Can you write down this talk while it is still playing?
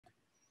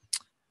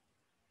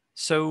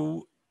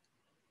So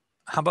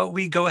how about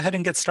we go ahead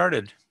and get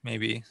started,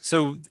 maybe?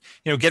 So,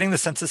 getting the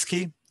census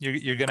key,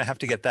 you're going to have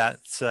to get that.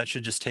 So that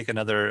should just take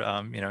another,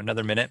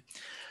 another minute.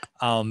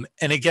 And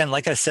again,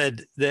 like I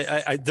said,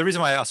 the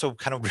reason why I also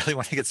kind of really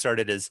want to get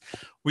started is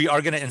we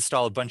are going to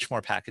install a bunch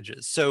more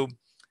packages. So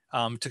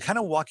to kind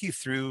of walk you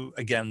through,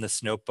 again,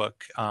 this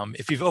notebook,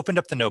 if you've opened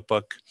up the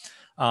notebook,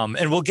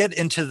 and we'll get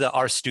into the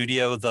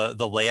RStudio,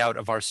 the layout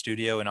of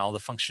RStudio and all the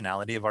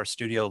functionality of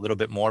RStudio a little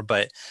bit more,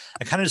 but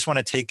I kind of just want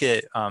to take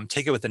it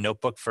with the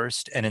notebook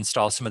first and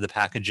install some of the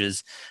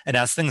packages. And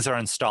as things are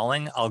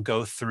installing, I'll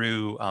go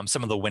through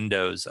some of the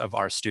windows of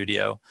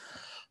RStudio.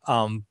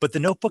 But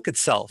the notebook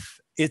itself,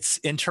 it's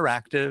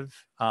interactive.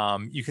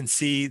 You can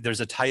see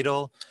there's a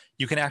title.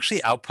 You can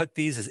actually output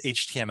these as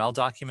HTML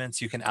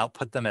documents. You can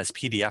output them as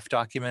PDF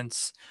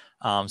documents.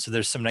 So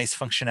there's some nice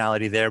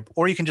functionality there,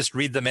 or you can just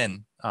read them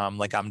in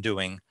like I'm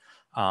doing,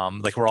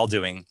 like we're all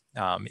doing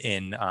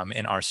in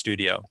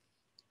RStudio.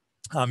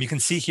 You can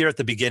see here at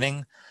the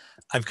beginning,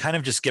 I've kind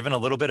of just given a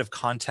little bit of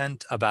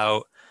content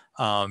about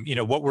what I'm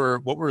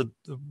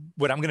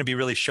going to be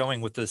really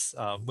showing with this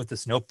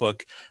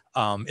notebook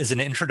is an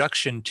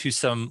introduction to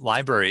some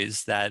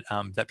libraries that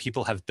that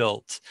people have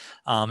built,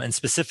 and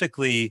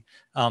specifically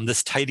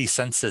this tidy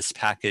census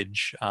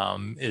package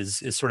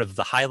is sort of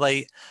the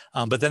highlight.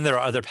 But then there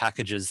are other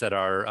packages that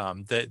are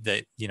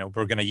that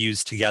we're going to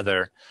use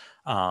together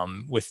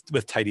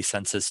with tidy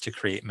census to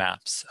create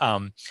maps.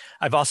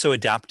 I've also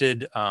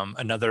adapted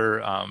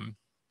another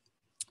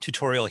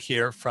tutorial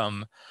here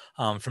from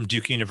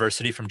Duke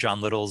University, from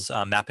John Little's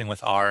Mapping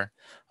with R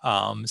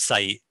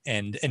site,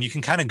 and you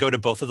can kind of go to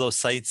both of those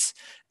sites,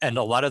 and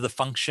a lot of the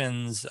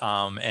functions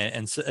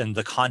and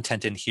the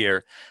content in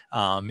here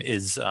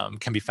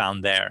can be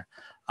found there.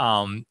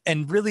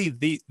 And really,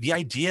 the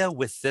idea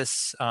with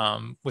this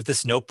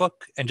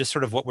notebook and just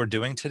sort of what we're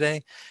doing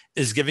today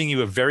is giving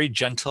you a very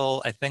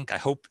gentle, I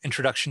hope,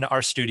 introduction to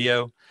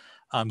RStudio,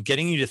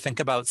 getting you to think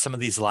about some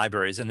of these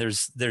libraries, and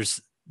there's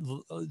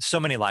so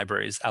many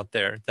libraries out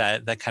there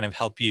that kind of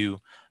help you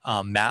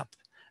map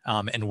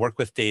and work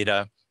with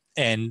data.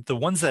 And the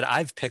ones that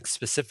I've picked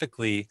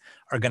specifically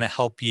are going to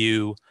help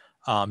you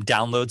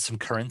download some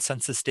current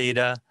census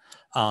data,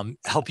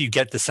 help you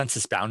get the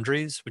census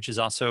boundaries, which is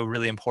also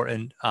really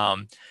important,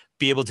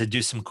 be able to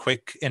do some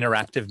quick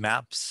interactive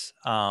maps.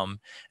 And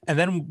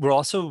then we'll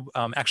also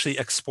actually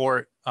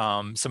export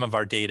some of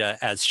our data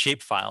as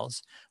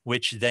shapefiles,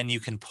 which then you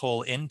can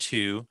pull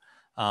into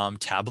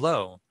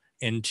Tableau,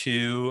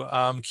 into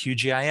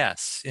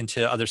QGIS,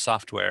 into other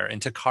software,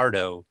 into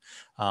Cardo,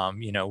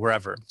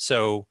 wherever.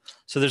 So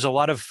there's a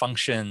lot of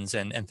functions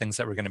and things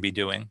that we're going to be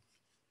doing.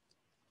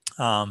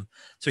 So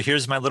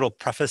here's my little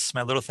preface,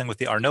 my little thing with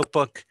the R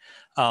notebook.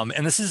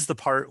 And this is the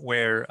part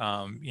where,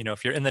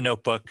 if you're in the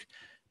notebook,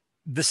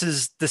 this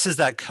is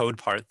that code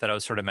part that I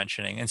was sort of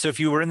mentioning. And so if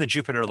you were in the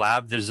Jupyter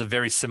lab, there's a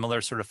very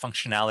similar sort of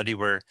functionality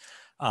where,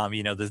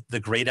 the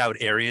grayed out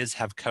areas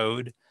have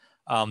code.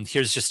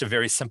 Here's just a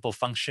very simple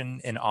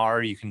function in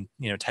R. You can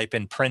type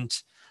in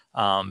print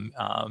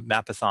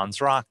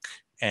Mapathon's rock,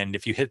 and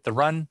if you hit the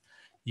run,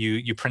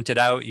 you print it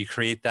out. You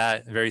create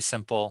that, very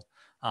simple.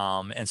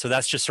 And so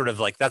that's just sort of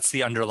like, that's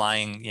the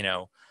underlying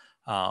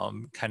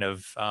kind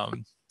of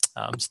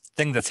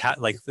thing that's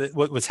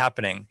what's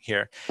happening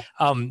here.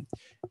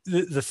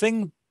 The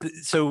thing.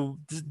 So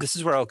this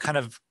is where I'll kind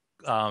of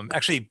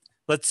actually.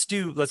 Let's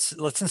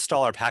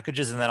install our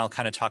packages, and then I'll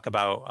kind of talk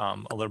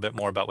about a little bit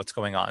more about what's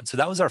going on. So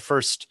that was our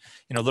first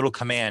little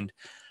command.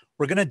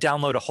 We're going to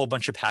download a whole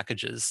bunch of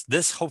packages.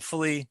 This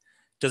hopefully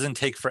doesn't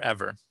take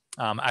forever.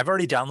 I've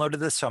already downloaded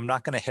this, so I'm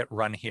not going to hit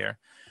run here.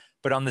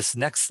 But on this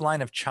next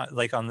line of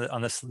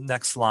on this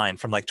next line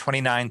from like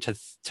 29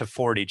 to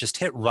 40, just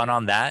hit run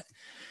on that.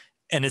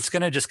 And it's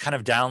going to just kind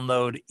of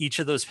download each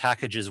of those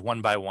packages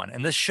one by one.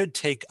 And this should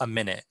take a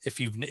minute if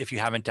you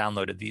haven't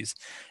downloaded these.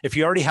 If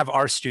you already have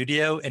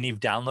RStudio and you've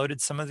downloaded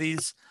some of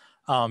these,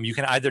 you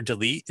can either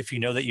delete if you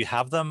know that you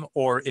have them,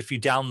 or if you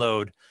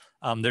download,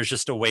 there's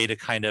just a way to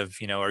kind of,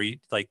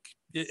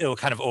 it'll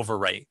kind of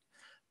overwrite.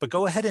 But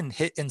go ahead and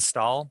hit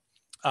install.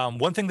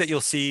 One thing that you'll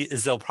see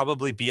is there'll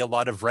probably be a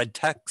lot of red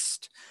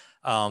text.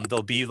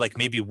 There'll be like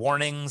maybe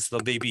warnings,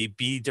 there'll maybe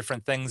be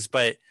different things,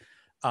 but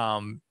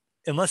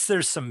unless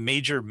there's some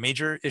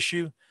major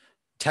issue,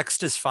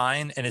 text is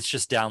fine, and it's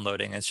just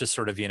downloading. It's just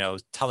sort of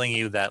telling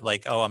you that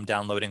like, oh, I'm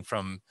downloading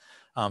from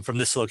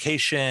this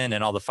location,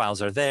 and all the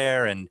files are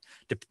there, and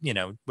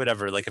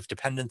whatever. Like if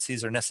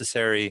dependencies are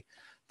necessary,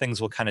 things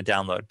will kind of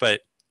download.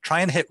 But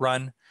try and hit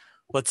run.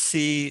 Let's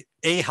see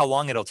how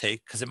long it'll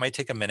take, because it might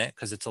take a minute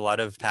because it's a lot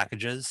of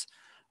packages.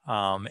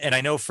 And I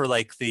know for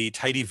like the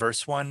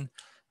tidyverse one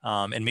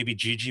and maybe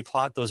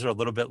ggplot, those are a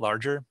little bit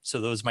larger,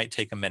 so those might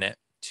take a minute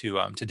to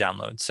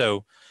download.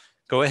 So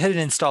go ahead and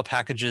install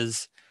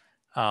packages.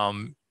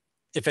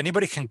 If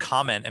anybody can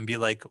comment and be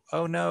like,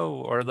 oh no,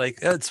 or like,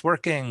 oh, it's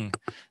working,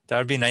 that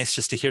would be nice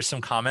just to hear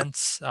some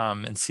comments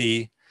and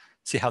see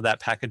how that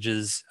package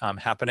is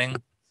happening.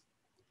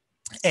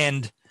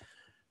 And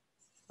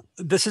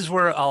this is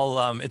where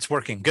it's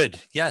working. Good.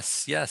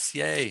 Yes, yes,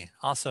 yay.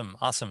 Awesome,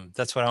 awesome.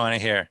 That's what I want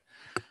to hear.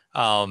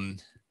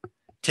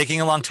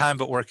 Taking a long time,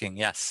 but working.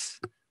 Yes,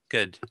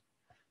 good.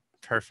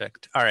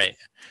 Perfect. All right.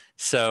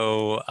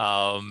 So,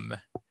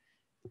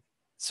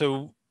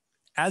 so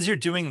as you're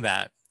doing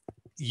that,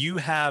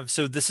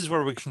 so this is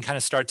where we can kind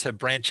of start to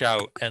branch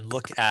out and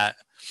look at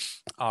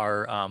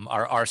our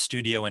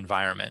RStudio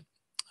environment.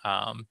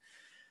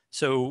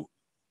 So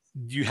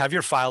you have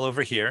your file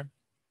over here.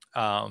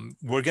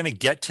 We're going to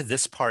get to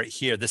this part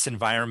here, this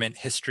environment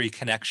history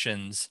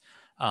connections,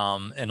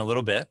 in a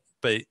little bit,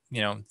 but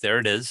there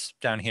it is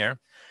down here.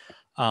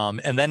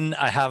 And then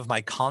I have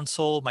my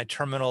console, my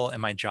terminal,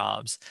 and my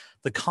jobs.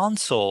 The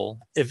console,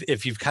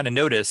 if you've kind of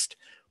noticed,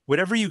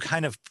 whatever you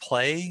kind of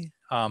play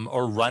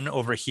or run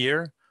over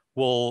here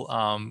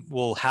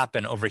will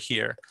happen over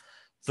here.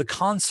 The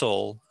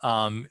console,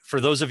 for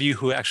those of you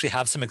who actually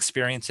have some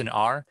experience in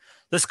R,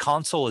 this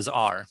console is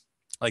R.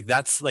 Like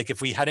that's like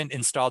if we hadn't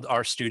installed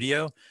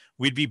RStudio,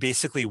 we'd be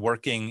basically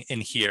working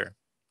in here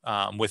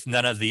with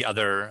none of the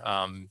other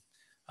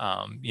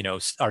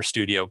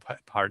RStudio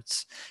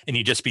parts, and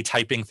you'd just be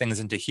typing things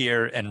into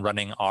here and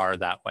running R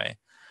that way.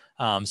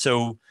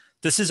 So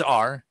this is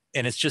R,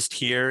 and it's just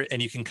here,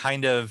 and you can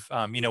kind of,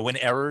 when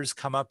errors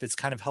come up, it's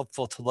kind of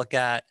helpful to look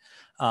at.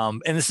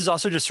 And this is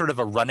also just sort of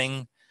a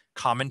running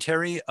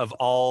commentary of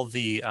all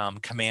the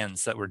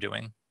commands that we're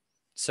doing.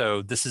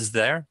 So this is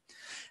there.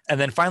 And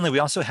then finally, we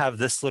also have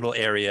this little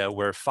area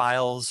where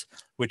files,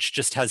 which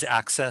just has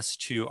access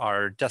to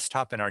our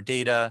desktop and our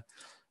data,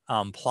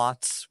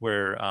 plots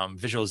where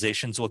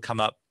visualizations will come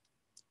up.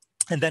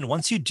 And then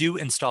once you do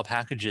install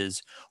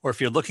packages, or if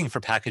you're looking for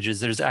packages,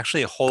 there's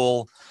actually a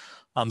whole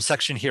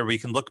section here where you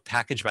can look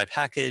package by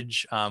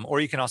package, or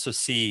you can also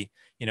see,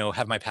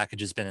 have my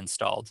packages been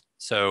installed?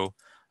 So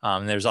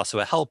there's also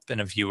a help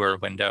and a viewer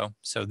window.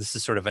 So this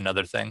is sort of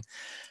another thing.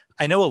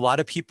 I know a lot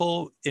of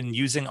people in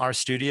using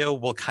RStudio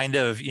will kind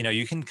of,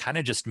 you can kind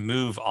of just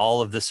move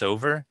all of this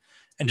over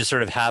and just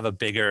sort of have a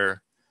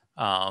bigger,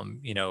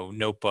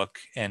 notebook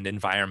and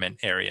environment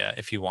area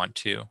if you want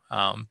to.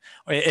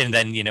 And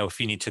then,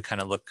 if you need to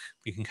kind of look,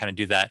 you can kind of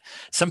do that.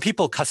 Some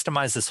people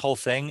customize this whole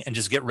thing and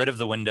just get rid of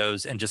the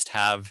windows and just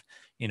have,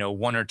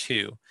 one or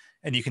two,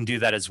 and you can do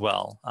that as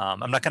well.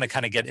 I'm not going to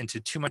kind of get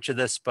into too much of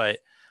this, but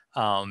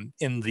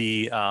in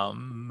the, I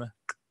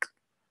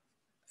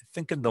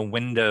think in the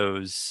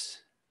Windows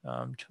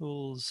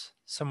tools,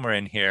 somewhere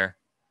in here,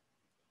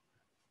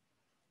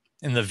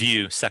 in the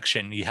view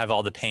section, you have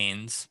all the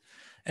panes.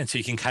 And so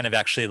you can kind of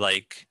actually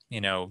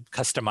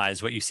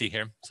customize what you see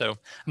here. So I'm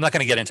not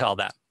going to get into all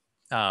that.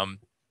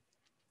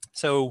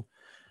 So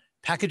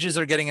packages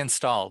are getting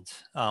installed.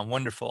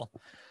 Wonderful.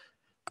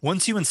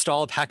 Once you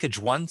install a package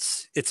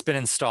once, it's been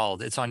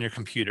installed. It's on your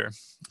computer.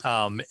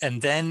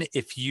 And then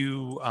if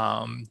you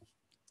want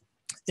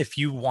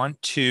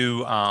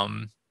to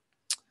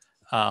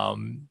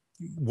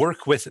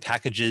work with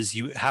packages,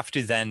 you have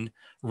to then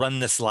run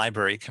this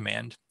library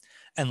command.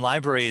 And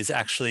library is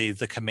actually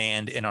the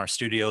command in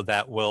RStudio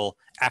that will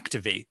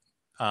activate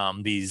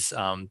these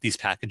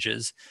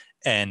packages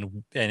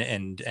and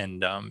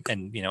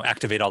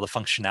activate all the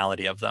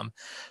functionality of them.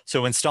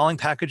 So installing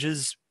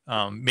packages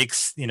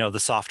makes the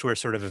software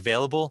sort of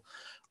available.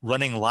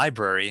 Running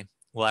library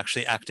will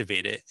actually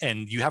activate it,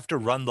 and you have to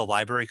run the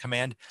library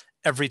command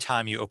every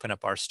time you open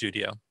up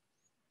RStudio.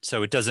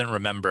 So it doesn't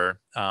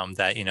remember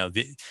that,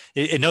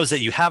 it knows that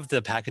you have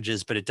the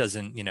packages, but it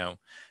doesn't,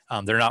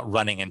 they're not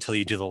running until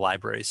you do the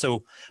library.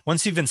 So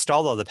once you've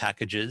installed all the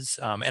packages,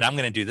 and I'm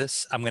going to do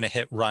this, I'm going to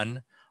hit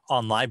run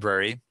on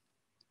library.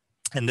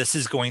 And this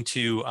is going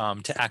to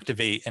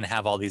activate and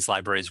have all these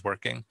libraries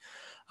working.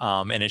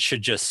 And it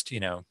should just,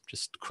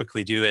 just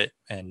quickly do it.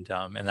 And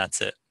that's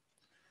it.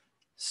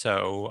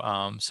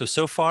 So,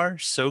 so far,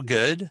 so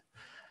good.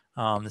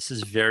 This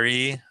is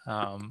very,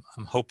 I'm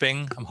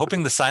hoping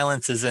the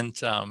silence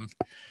isn't,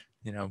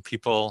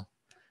 people,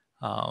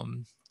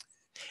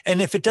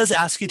 and if it does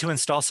ask you to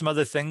install some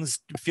other things,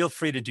 feel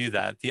free to do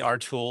that. The R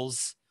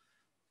tools,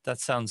 that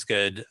sounds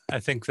good. I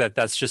think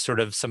that's just sort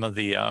of some of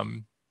the,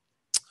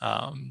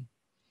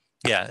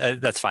 yeah,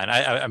 that's fine.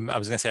 I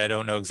was gonna say, I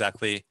don't know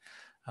exactly.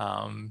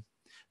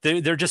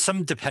 There are just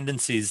some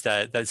dependencies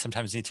that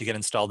sometimes need to get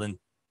installed, and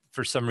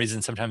for some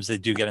reason, sometimes they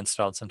do get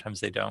installed, sometimes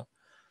they don't.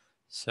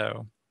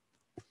 So.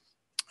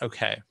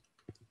 Okay,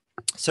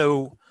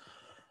 so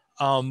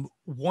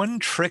one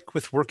trick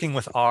with working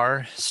with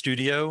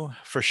RStudio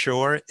for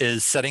sure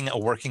is setting a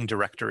working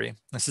directory.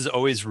 This is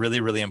always really,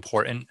 really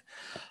important.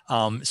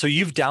 So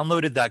you've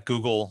downloaded that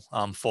Google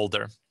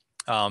folder.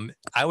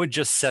 I would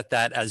just set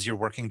that as your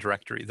working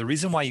directory. The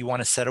reason why you want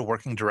to set a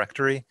working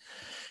directory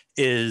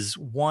is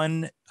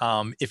one,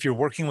 if you're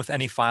working with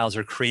any files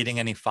or creating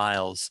any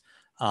files,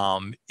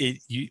 R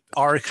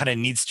kind of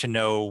needs to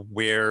know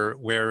where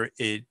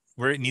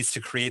it needs to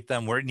create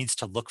them, where it needs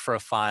to look for a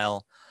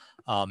file,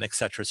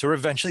 etc. So we're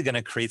eventually going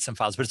to create some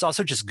files, but it's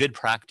also just good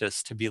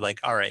practice to be like,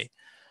 all right,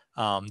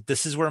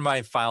 this is where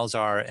my files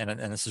are, and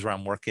this is where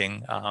I'm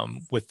working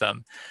with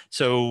them.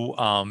 So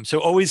so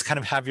always kind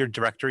of have your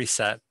directory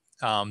set.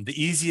 the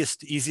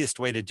easiest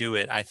way to do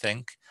it, I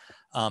think,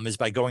 is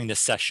by going to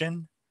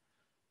session.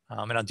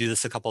 And I'll do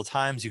this a couple of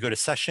times. You go to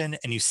session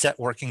and you set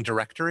working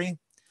directory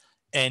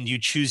and you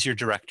choose your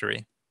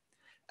directory.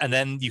 And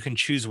then you can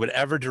choose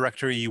whatever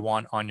directory you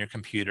want on your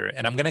computer.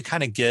 And I'm going to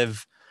kind of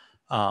give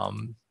a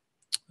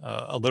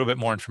little bit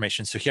more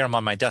information. So here I'm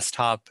on my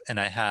desktop and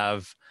I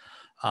have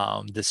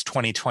this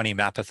 2020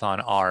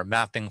 Mapathon R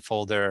mapping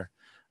folder.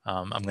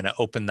 I'm going to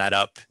open that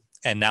up.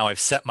 And now I've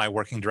set my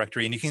working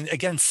directory. And you can,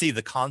 again, see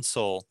the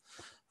console.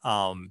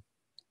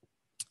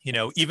 You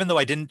know, even though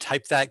I didn't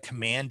type that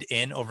command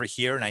in over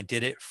here and I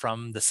did it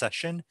from the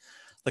session,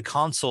 the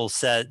console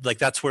said, like,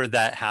 that's where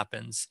that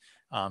happens.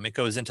 It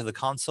goes into the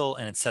console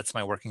and it sets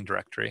my working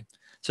directory.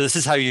 So this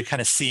is how you're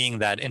kind of seeing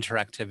that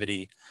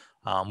interactivity,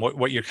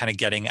 what you're kind of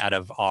getting out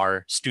of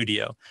our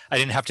studio. I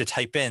didn't have to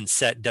type in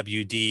set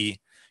WD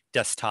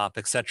desktop,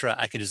 etc.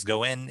 I could just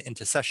go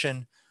into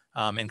session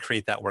and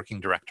create that working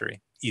directory.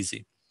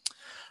 Easy.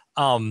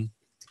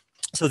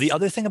 So the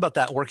other thing about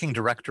that working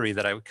directory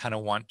that I kind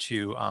of want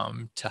to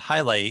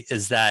highlight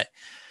is that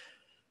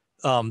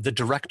the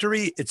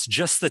directory, it's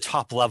just the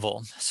top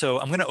level. So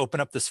I'm going to open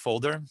up this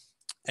folder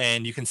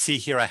and you can see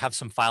here I have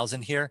some files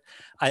in here.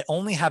 I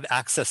only have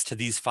access to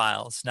these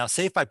files. Now,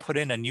 say if I put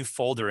in a new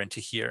folder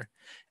into here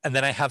and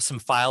then I have some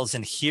files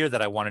in here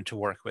that I wanted to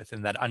work with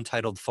in that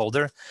untitled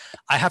folder,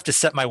 I have to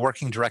set my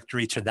working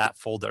directory to that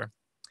folder.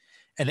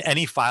 And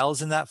any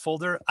files in that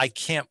folder, I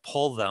can't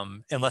pull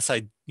them unless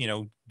I,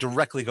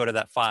 directly go to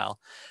that file.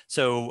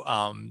 So,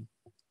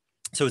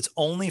 so it's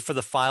only for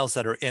the files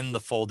that are in the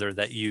folder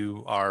that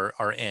you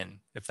are in,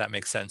 if that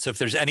makes sense. So if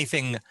there's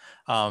anything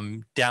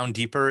down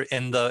deeper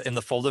in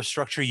the folder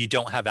structure, you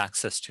don't have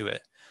access to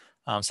it.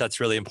 So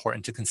that's really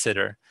important to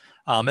consider,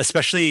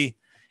 especially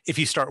if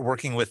you start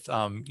working with,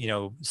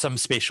 some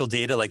spatial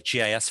data like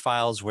GIS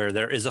files where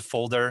there is a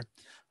folder.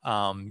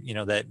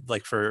 That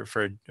like for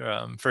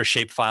a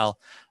shape file,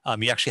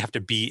 you actually have to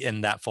be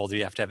in that folder.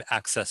 You have to have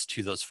access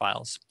to those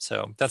files.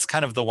 So that's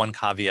kind of the one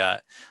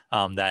caveat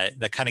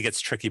that kind of gets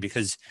tricky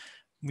because,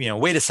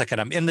 wait a second,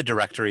 I'm in the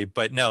directory,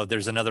 but no,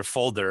 there's another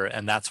folder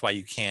and that's why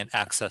you can't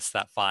access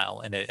that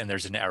file and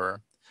there's an error,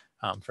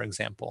 for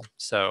example.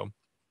 So,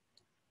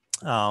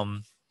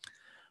 all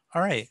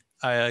right.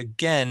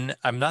 Again,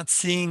 I'm not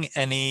seeing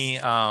any,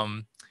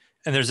 and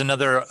there's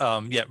another,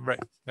 yeah, right,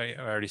 I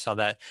already saw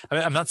that.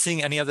 I'm not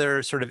seeing any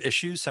other sort of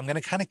issues, so I'm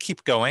going to kind of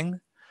keep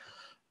going.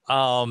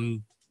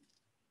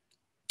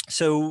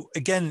 So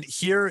again,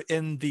 here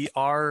in the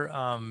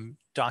R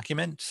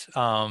document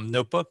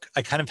notebook,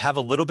 I kind of have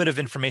a little bit of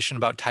information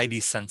about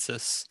tidy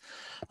census,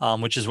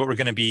 which is what we're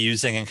going to be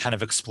using and kind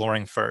of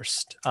exploring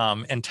first.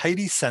 And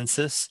tidy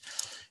census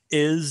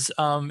is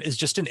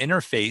just an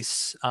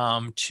interface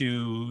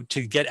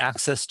to get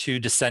access to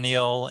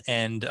decennial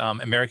and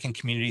American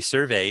Community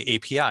Survey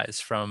APIs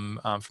from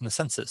the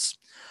census.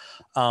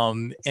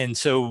 And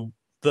so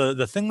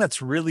the thing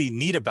that's really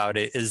neat about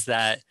it is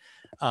that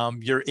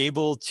you're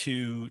able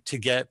to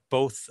get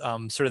both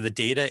sort of the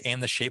data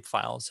and the shape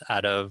files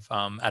out of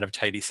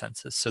tidy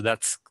census. So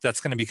that's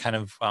going to be kind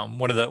of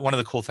one of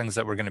the cool things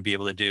that we're going to be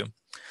able to do.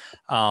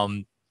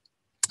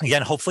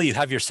 Again, hopefully you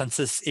have your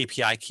census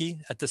API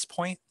key at this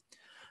point.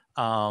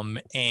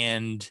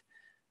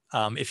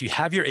 If you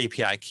have your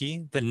API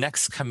key, the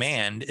next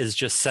command is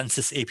just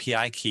census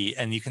API key.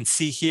 And you can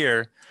see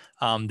here,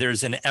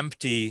 there's an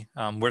empty,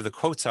 where the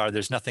quotes are,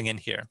 there's nothing in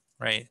here,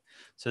 right?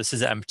 So this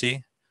is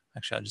empty.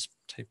 Actually, I'll just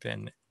type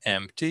in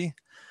empty.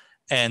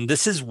 And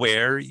this is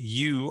where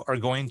you are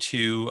going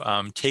to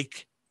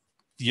take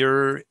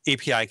your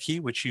API key,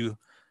 which you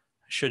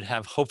should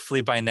have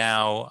hopefully by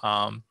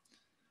now.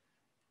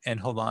 And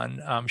hold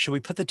on, should we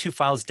put the two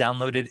files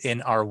downloaded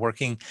in our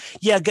working?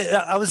 Yeah,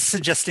 I was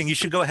suggesting you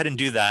should go ahead and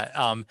do that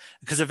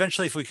because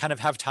eventually if we kind of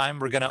have time,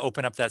 we're gonna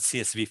open up that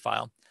CSV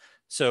file.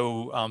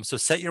 So, so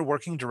set your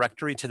working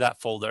directory to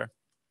that folder.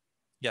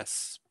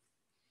 Yes.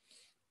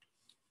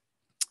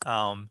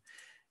 Cool.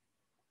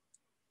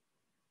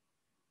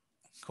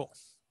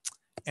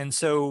 And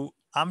so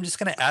I'm just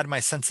gonna add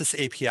my census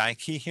API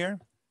key here.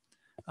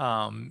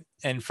 And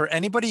for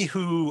anybody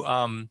who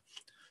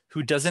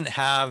doesn't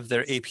have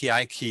their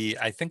API key,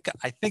 I think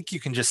you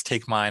can just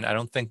take mine. I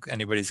don't think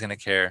anybody's going to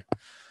care.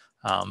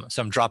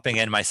 So I'm dropping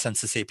in my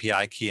census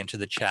API key into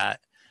the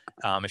chat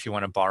if you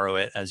want to borrow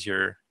it as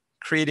you're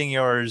creating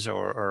yours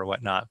or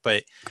whatnot.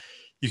 But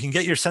you can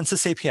get your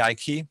census API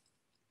key,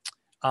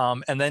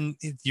 and then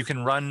you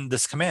can run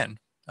this command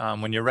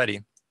when you're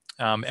ready.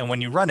 And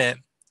when you run it,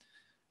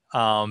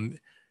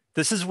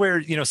 this is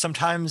where,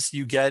 sometimes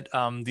you get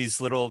these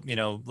little,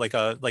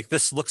 like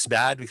this looks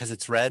bad because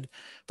it's red,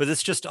 but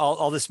this just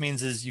all this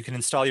means is you can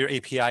install your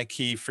API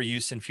key for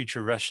use in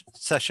future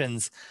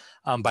sessions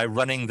by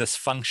running this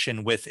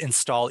function with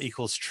install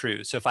equals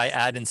true. So if I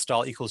add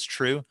install equals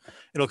true,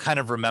 it'll kind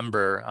of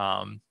remember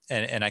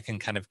and I can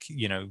kind of,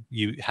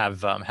 you have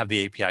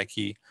the API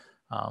key.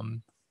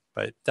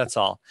 But that's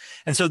all.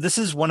 And so this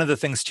is one of the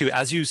things too,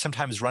 as you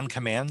sometimes run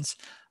commands,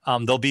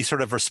 there'll be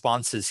sort of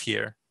responses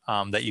here.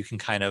 That you can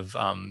kind of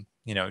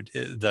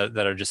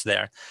that are just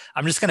there.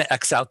 I'm just going to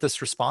X out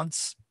this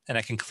response, and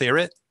I can clear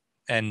it,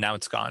 and now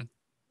it's gone,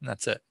 and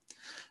that's it.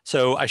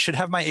 So I should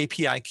have my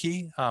API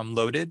key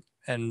loaded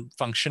and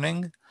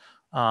functioning,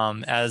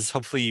 as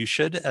hopefully you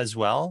should as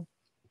well.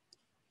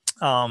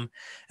 And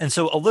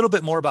so a little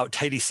bit more about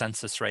tidy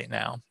census right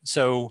now.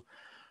 So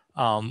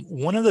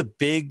one of the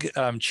big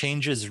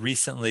changes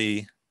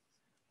recently,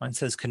 mine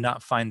says could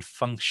not find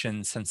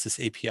function census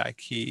API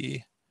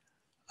key.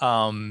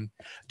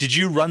 Did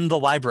you run the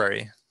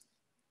library,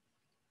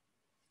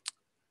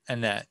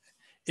 Annette?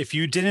 If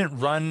you didn't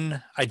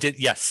run, I did,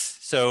 yes.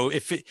 So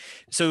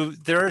so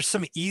there are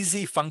some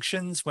easy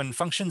functions. When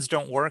functions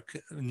don't work,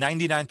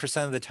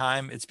 99% of the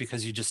time, it's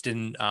because you just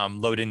didn't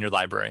load in your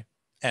library.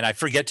 And I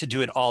forget to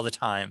do it all the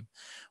time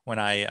when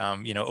I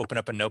open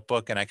up a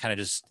notebook and I kind of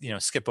just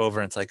skip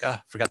over and it's like, oh,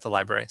 forgot the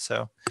library.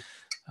 So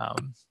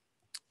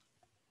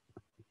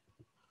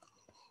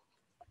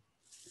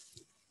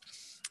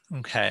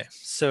okay,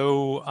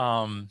 so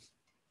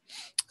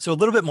so a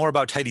little bit more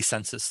about tidy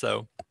census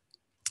though.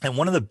 And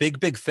one of the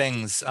big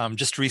things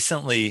just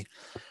recently,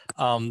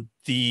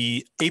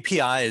 the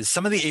APIs,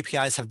 some of the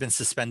APIs have been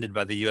suspended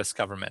by the US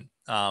government.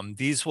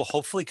 These will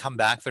hopefully come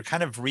back. They're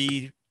kind of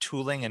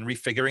retooling and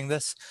refiguring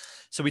this.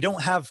 So we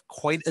don't have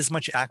quite as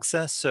much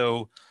access.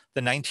 So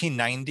the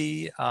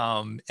 1990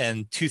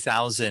 and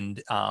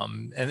 2000,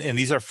 and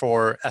these are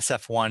for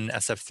SF1,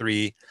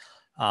 SF3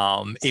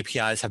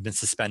 APIs have been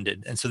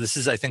suspended. And so this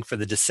is, I think, for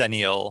the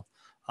decennial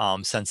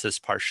census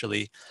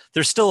partially.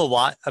 There's still a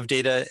lot of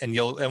data, and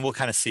we'll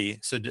kind of see.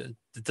 So it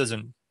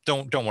doesn't,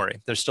 don't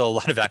worry. There's still a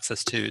lot of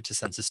access to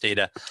census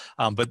data,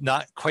 but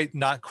not quite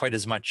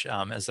as much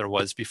as there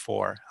was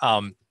before.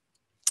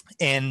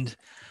 And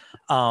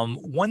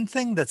one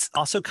thing that's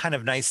also kind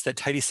of nice that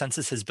Tidy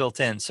Census has built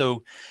in.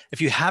 So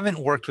if you haven't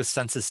worked with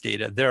census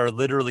data, there are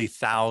literally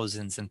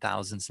thousands and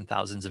thousands and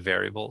thousands of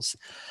variables.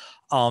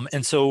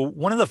 And so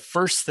one of the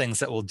first things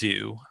that we'll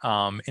do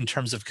in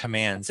terms of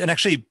commands, and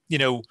actually,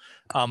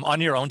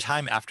 on your own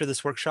time after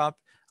this workshop,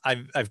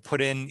 I've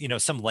put in,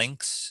 some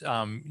links,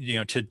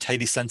 to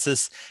Tidy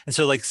Census. And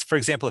so like, for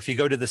example, if you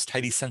go to this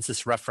Tidy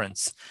Census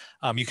reference,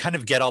 you kind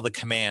of get all the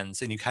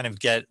commands and you kind of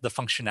get the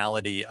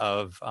functionality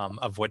of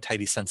what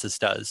Tidy Census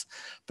does.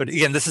 But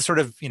again, this is sort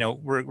of,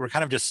 we're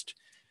kind of just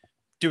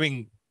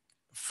doing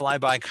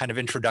flyby kind of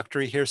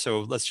introductory here.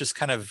 So let's just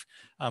kind of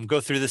go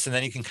through this, and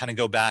then you can kind of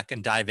go back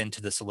and dive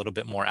into this a little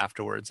bit more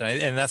afterwards.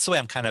 And that's the way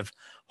I'm kind of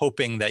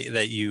hoping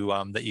that you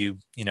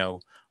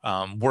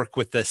work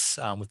with this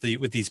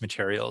with these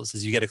materials,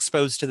 as you get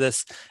exposed to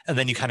this, and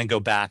then you kind of go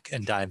back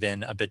and dive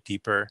in a bit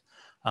deeper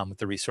with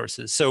the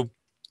resources. So,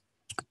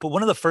 but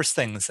one of the first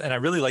things, and I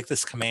really like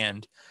this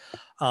command,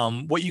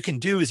 what you can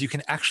do is you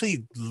can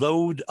actually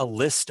load a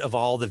list of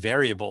all the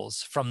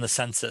variables from the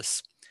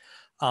census.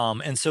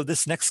 And so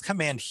this next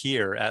command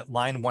here at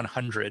line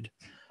 100,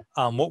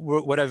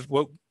 what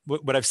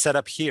I've set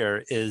up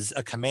here is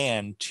a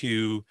command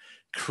to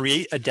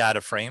create a data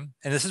frame.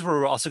 And this is where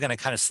we're also going to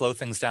kind of slow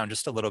things down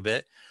just a little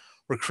bit.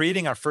 We're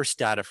creating our first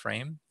data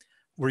frame.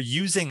 We're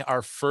using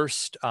our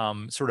first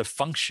sort of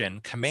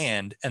function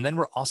command, and then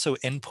we're also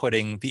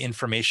inputting the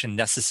information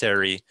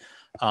necessary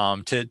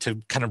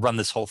to kind of run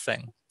this whole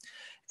thing.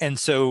 And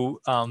so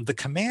the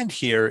command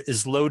here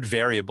is load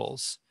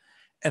variables.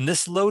 And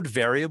this load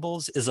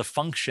variables is a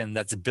function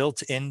that's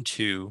built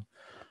into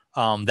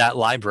that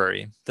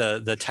library,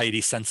 the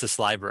Tidy Census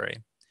library.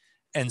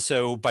 And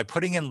so by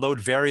putting in load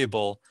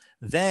variable,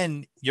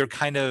 then you're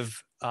kind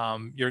of,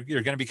 you're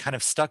going to be kind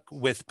of stuck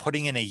with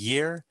putting in a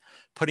year,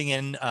 putting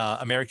in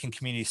American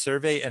Community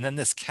Survey, and then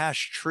this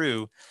cache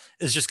true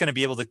is just going to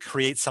be able to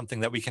create something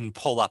that we can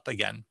pull up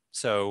again.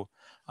 So,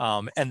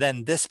 and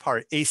then this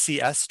part,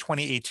 ACS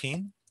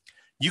 2018,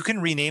 you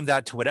can rename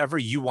that to whatever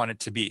you want it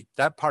to be.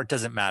 That part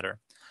doesn't matter.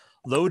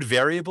 Load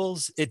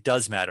variables, it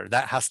does matter.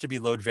 That has to be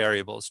load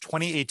variables.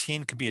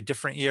 2018 could be a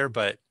different year,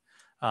 but,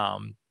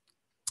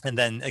 and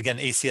then again,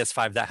 ACS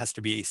 5, that has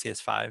to be ACS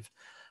 5.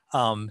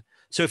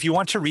 So if you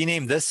want to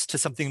rename this to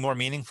something more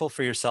meaningful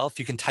for yourself,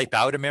 you can type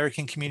out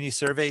American Community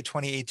Survey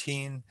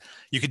 2018.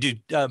 You could do,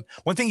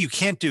 one thing you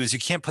can't do is you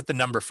can't put the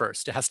number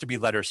first. It has to be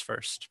letters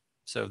first.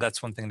 So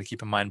that's one thing to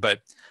keep in mind, but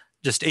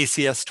just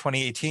ACS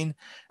 2018.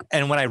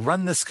 And when I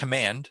run this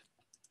command,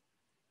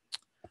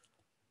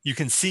 you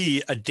can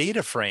see a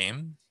data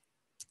frame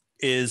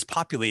is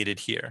populated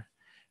here.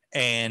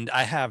 And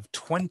I have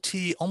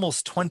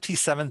almost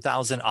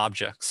 27,000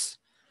 objects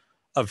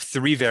of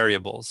 3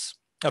 variables.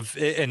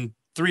 And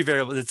 3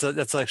 variables,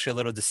 that's actually a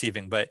little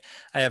deceiving, but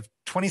I have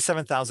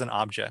 27,000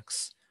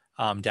 objects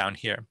down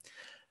here.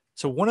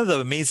 So one of the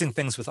amazing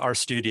things with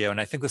RStudio, and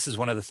I think this is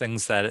one of the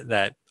things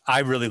that I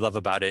really love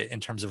about it in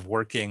terms of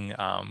working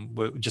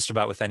just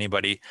about with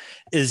anybody,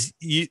 is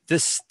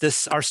this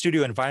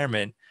RStudio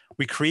environment,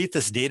 we create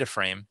this data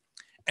frame,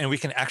 and we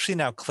can actually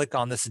now click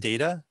on this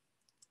data,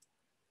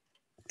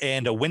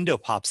 and a window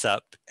pops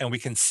up, and we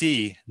can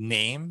see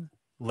name,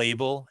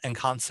 label, and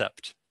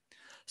concept.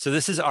 So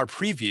this is our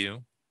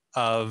preview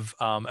of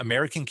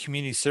American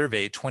Community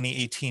Survey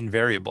 2018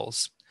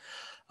 variables.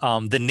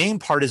 The name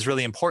part is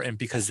really important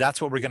because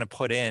that's what we're going to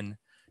put in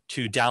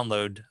to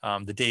download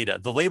the data.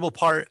 The label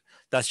part,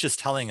 that's just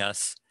telling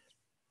us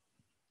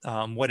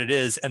what it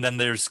is. And then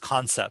there's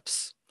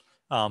concepts,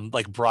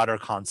 like broader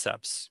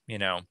concepts, you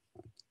know.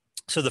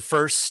 So the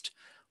first,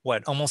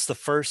 almost the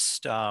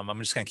first, I'm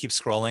just going to keep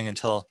scrolling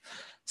until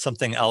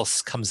something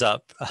else comes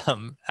up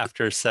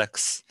after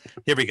 6.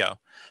 Here we go.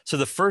 So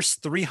the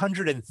first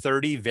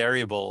 330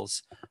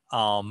 variables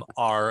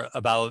are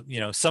about, you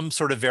know, some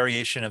sort of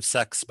variation of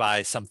sex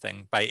by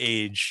something, by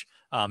age,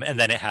 and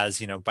then it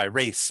has, you know, by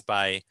race,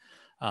 by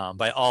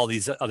all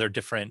these other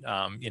different,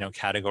 you know,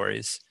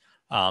 categories.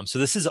 So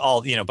this is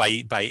all, you know,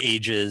 by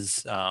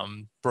ages,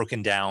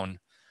 broken down,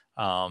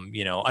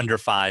 you know, under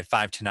 5,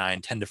 5 to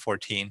 9, 10 to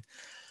 14.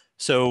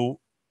 So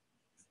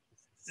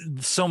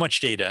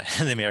much data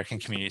in the American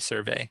Community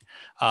Survey.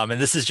 And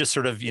this is just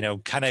sort of, you know,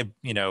 kind of,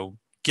 you know,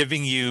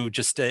 giving you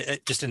just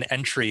an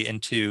entry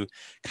into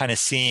kind of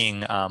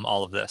seeing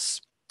all of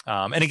this.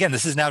 And again,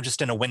 this is now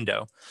just in a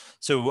window.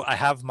 So I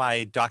have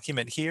my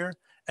document here,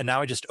 and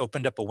now I just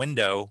opened up a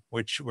window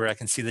where I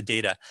can see the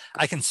data.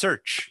 I can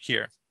search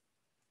here,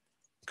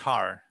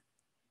 car.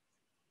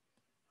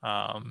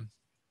 I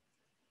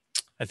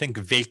think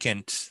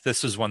vacant,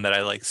 this was one that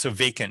I like. So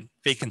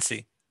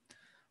vacancy.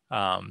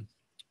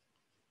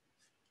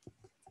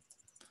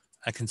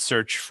 I can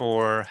search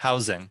for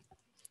housing.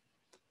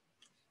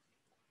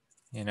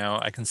 You know,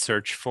 I can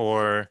search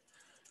for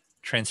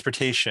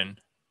transportation,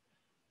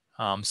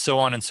 so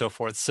on and so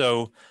forth.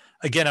 So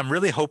again, I'm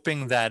really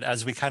hoping that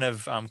as we kind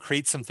of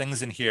create some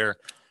things in here,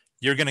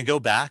 you're going to go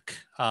back.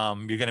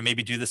 You're going to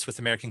maybe do this with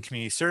American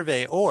Community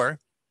Survey, or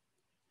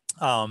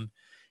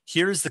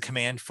here's the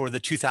command for the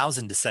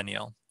 2000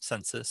 decennial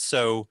census.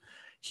 So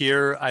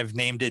here I've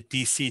named it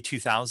DC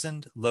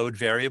 2000, load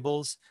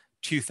variables.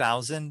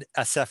 2000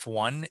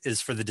 SF1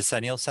 is for the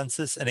decennial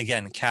census. And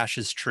again, cache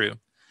is true.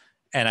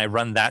 And I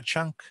run that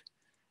chunk.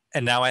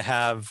 And now I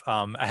have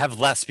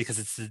less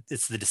because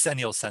it's the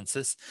decennial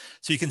census.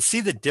 So you can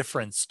see the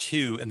difference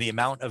too in the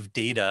amount of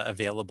data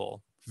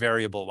available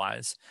variable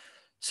wise.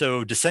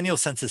 So decennial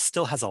census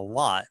still has a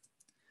lot,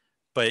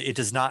 but it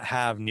does not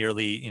have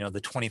nearly, you know,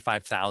 the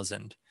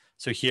 25,000.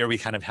 So here we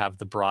kind of have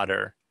the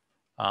broader,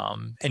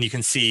 and you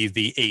can see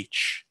the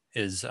H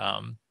is,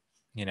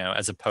 you know,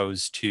 as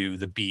opposed to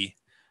the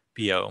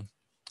BO.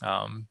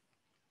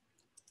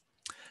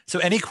 So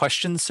any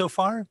questions so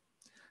far?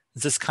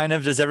 Is this kind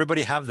of, does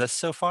everybody have this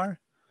so far?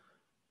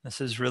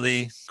 This is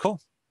really cool.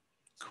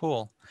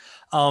 Cool.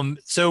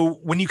 So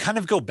when you kind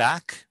of go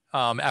back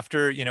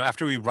after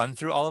we run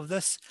through all of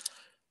this,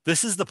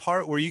 this is the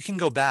part where you can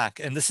go back,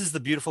 and this is the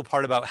beautiful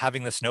part about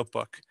having this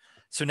notebook.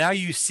 So now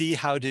you see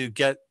how to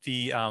get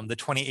the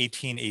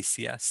 2018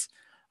 ACS.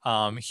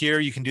 Here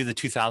you can do the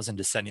 2000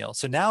 decennial.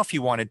 So now if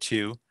you wanted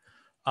to,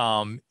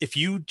 if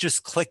you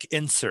just click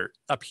insert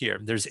up here,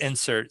 there's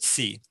insert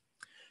C,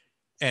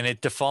 and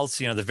it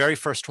defaults, you know, the very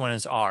first one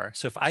is R.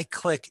 So if I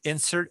click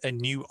insert a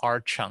new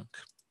R chunk,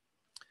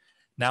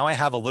 now I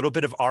have a little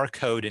bit of R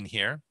code in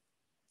here.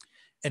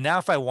 And now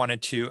if I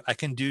wanted to, I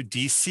can do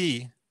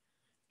DC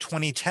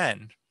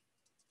 2010.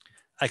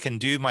 I can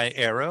do my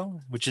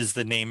arrow, which is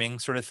the naming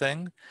sort of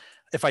thing.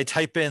 If I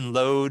type in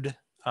load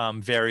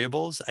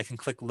variables, I can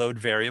click load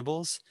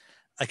variables.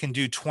 I can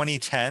do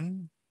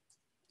 2010.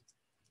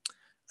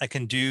 I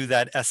can do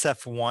that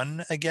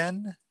SF1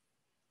 again.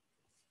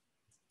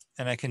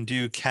 And I can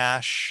do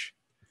cache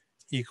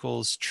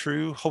equals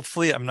true.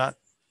 Hopefully I'm not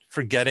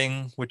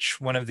forgetting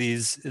which one of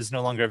these is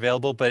no longer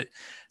available, but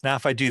now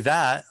if I do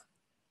that,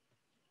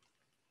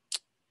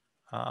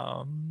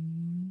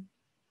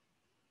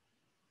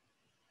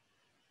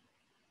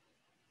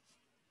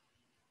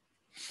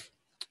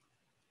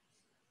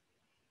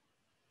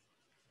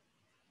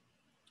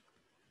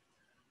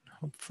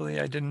 hopefully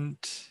I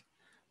didn't,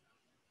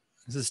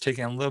 this is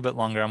taking a little bit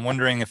longer. I'm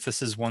wondering if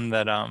this is one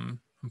that I'm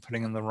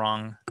putting in the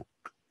wrong.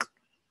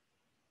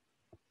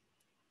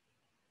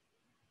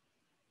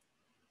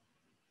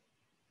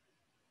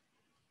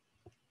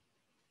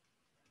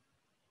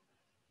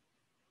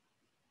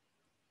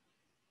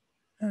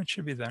 Oh, it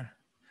should be there.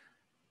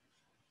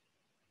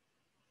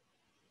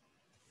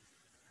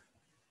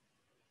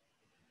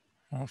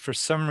 Well, for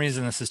some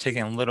reason, this is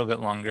taking a little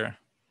bit longer.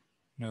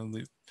 No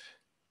loop.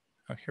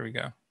 Oh, here we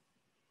go.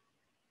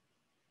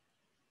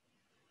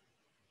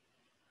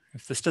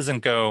 If this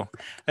doesn't go,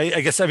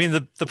 I guess, I mean,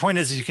 the point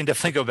is you can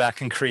definitely go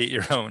back and create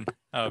your own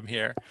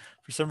here.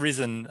 For some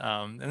reason,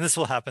 and this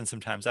will happen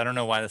sometimes. I don't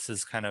know why this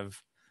is kind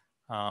of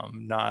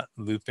not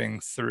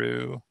looping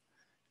through.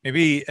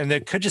 Maybe, and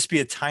there could just be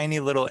a tiny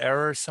little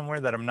error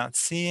somewhere that I'm not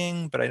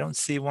seeing, but I don't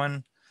see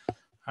one.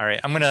 All right,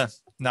 I'm gonna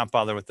not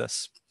bother with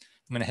this.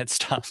 I'm gonna hit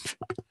stop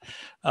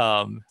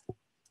and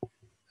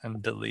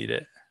delete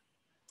it.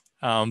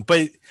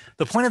 But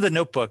the point of the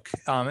notebook,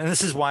 and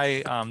this is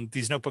why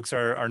these notebooks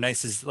are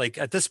nice, is like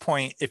at this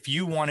point, if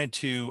you wanted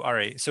to, all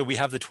right, so we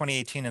have the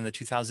 2018 and the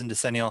 2000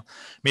 decennial.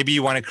 Maybe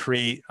you want to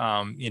create,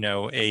 you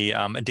know,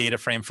 a data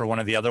frame for one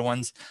of the other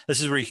ones.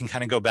 This is where you can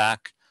kind of go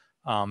back,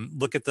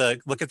 look at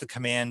the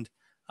command.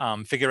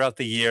 figure out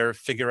the year,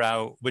 figure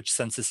out which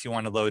census you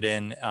want to load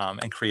in,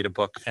 and create a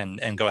book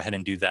and go ahead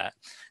and do that.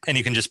 And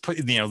you can just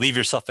put, leave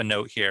yourself a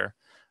note here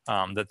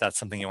that that's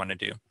something you want to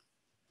do.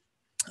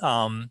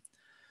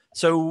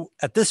 So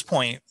at this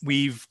point,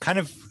 we've kind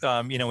of,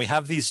 we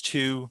have these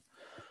two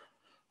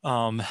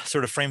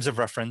sort of frames of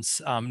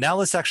reference. Now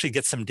let's actually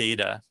get some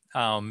data.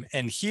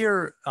 And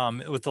here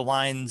with the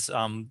lines,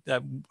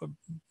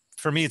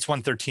 for me, it's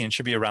 113, it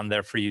should be around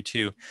there for you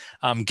too,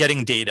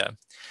 getting data.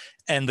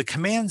 And the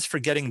commands for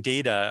getting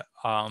data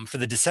for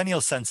the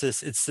decennial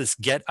census, it's this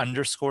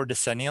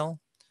get_decennial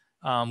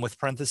with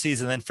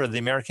parentheses. And then for the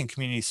American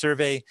Community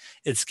Survey,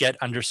 it's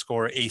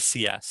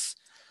get_ACS.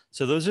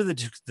 So those are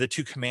the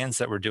two commands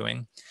that we're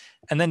doing.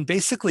 And then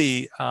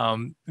basically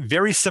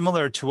very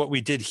similar to what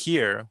we did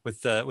here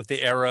with the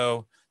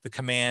arrow, the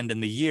command,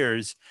 and the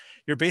years,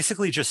 you're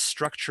basically just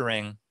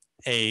structuring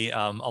a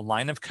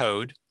line of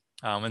code.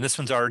 And this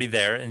one's already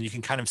there, and you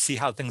can kind of see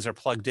how things are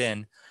plugged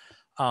in,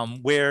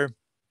 where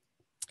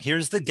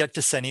here's the get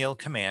decennial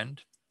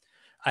command.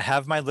 I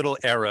have my little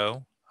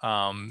arrow,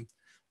 and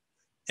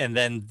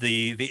then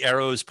the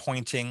arrow is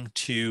pointing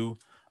to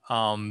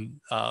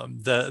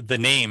the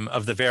name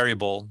of the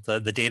variable, the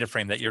data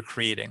frame that you're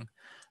creating.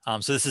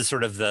 So this is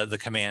sort of the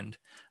command.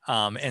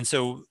 And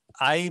so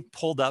I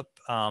pulled up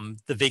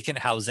the vacant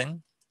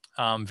housing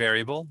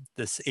variable,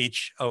 this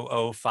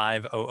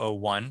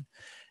H005001.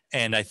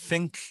 And I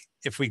think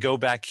if we go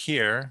back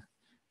here,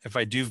 if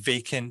I do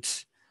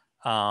vacant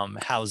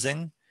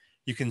housing,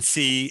 you can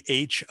see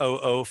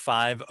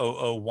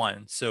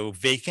H005001. So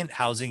vacant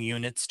housing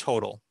units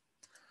total.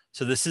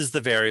 So this is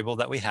the variable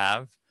that we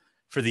have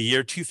for the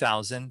year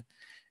 2000.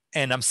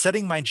 And I'm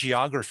setting my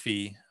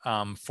geography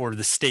for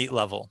the state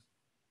level.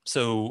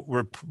 So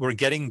we're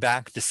getting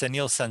back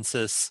decennial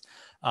census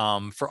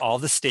for all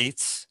the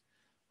states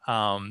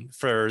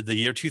for the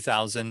year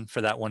 2000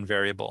 for that one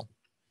variable.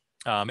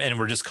 And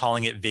we're just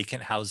calling it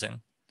vacant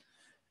housing.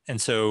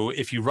 And so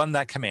if you run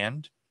that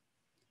command,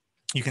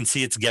 you can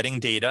see it's getting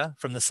data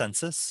from the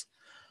census,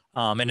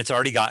 and it's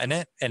already gotten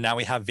it. And now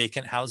we have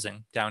vacant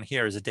housing down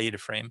here as a data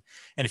frame.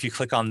 And if you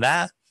click on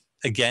that,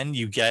 again,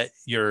 you get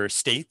your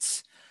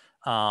states.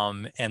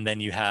 And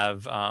then you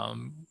have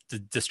the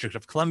District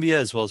of Columbia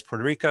as well as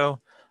Puerto Rico.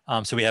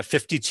 So we have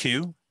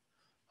 52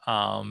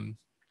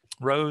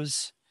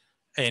 rows,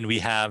 and we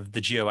have the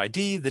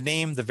GeoID, the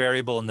name, the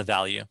variable, and the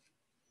value.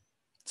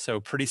 So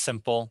pretty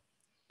simple.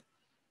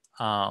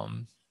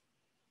 And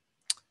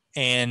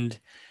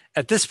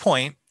at this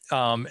point,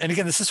 and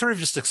again, this is sort of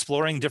just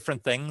exploring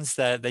different things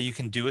that you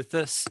can do with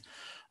this.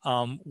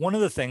 One of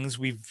the things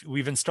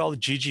we've installed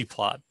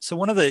ggplot. So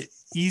one of the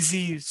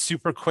easy,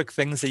 super quick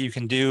things that you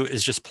can do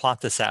is just plot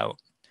this out.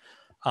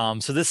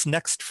 So this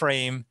next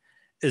frame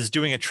is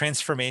doing a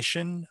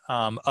transformation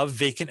of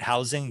vacant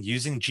housing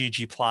using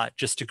ggplot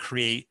just to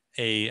create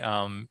a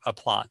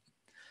plot.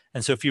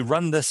 And so if you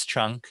run this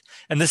chunk,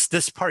 and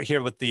this part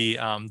here with the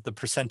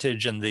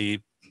percentage and the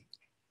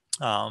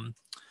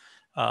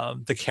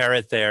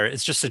caret there,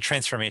 it's just a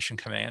transformation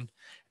command.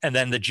 And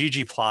then the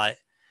ggplot,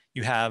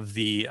 you have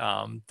the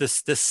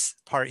this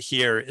part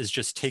here is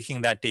just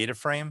taking that data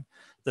frame,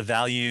 the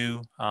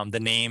value, the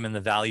name and the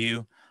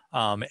value,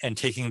 and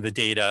taking the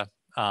data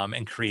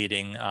and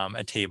creating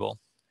a table.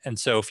 And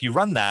so if you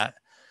run that,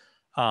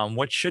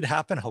 what should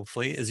happen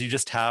hopefully is you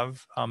just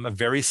have a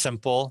very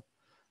simple,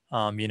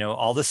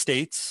 all the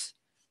states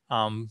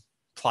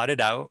plotted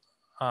out,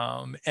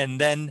 and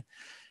then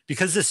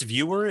because this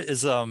viewer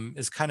is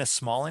kind of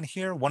small in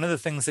here, one of the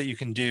things that you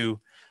can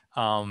do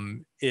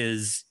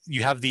is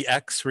you have the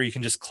X where you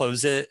can just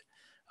close it.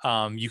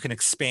 You can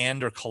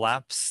expand or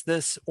collapse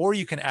this, or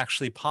you can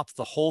actually pop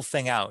the whole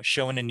thing out,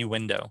 show in a new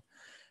window.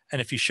 And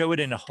if you show it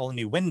in a whole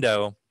new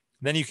window,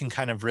 then you can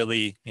kind of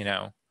really,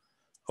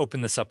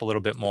 open this up a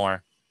little bit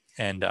more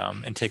and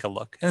take a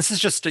look. And this is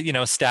just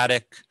a,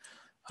 static,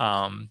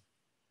 plot.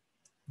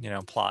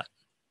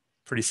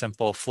 Pretty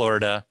simple.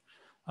 Florida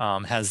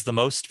has the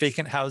most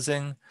vacant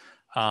housing.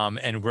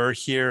 And we're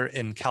here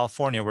in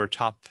California, we're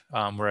top,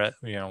 we're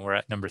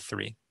at number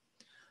 3.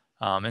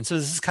 And so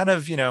this is kind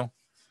of,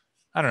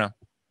 I don't know,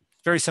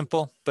 very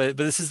simple, but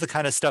this is the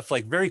kind of stuff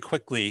like very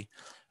quickly,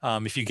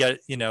 if you get,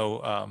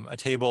 a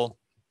table,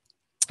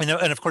 and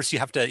of course you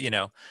have to, you're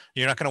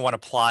not going to want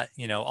to plot,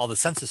 all the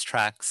census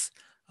tracts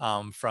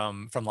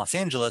from Los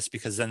Angeles,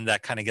 because then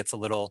that kind of gets a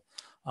little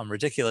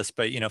ridiculous.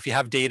 But, if you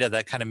have data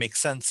that kind of makes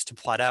sense to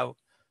plot out,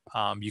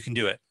 you can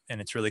do it,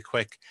 and it's really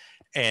quick.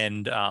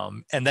 And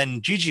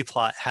then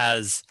ggplot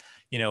has,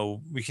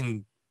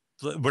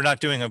 we're not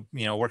doing a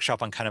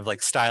workshop on kind of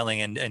like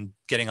styling and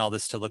getting all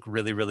this to look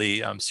really,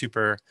 really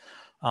super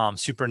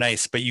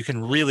nice, but you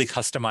can really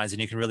customize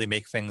and you can really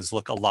make things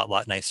look a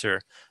lot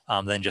nicer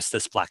than just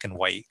this black and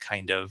white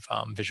kind of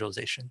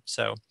visualization.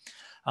 So,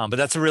 but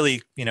that's a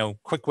really,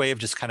 quick way of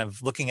just kind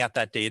of looking at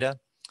that data.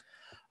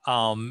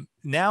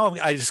 Now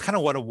I just kind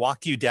of want to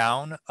walk you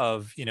down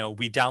of,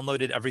 we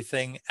downloaded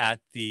everything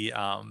at the,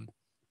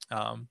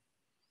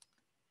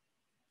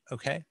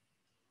 okay,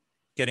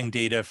 getting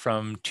data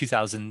from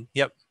 2000.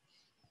 Yep.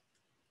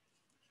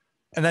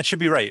 And that should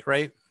be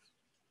right?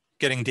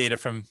 Getting data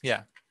from,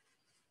 yeah.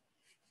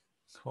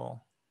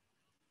 Cool.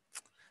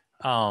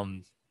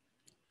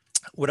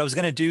 What I was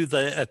going to do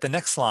at the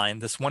next line,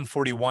 this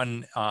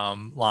 141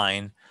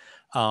 line,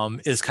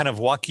 is kind of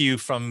walk you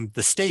from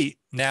the state.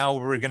 Now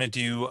we're going to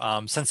do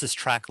census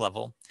tract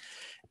level.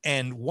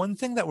 And one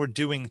thing that we're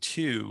doing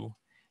too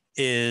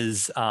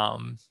is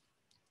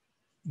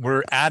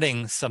we're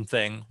adding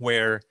something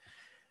where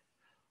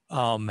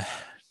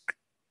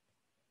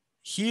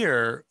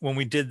here, when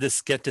we did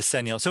this get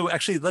decennial, so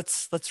actually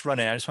let's run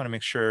it. I just want to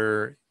make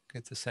sure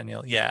get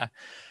decennial. Yeah.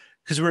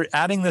 Because we're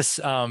adding this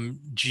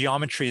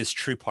geometry as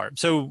true part.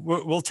 So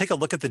we'll take a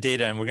look at the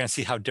data and we're going to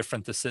see how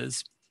different this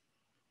is.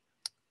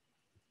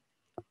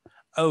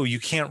 Oh, you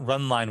can't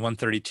run line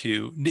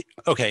 132.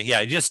 Okay,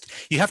 yeah,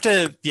 you have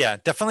to, yeah,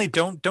 definitely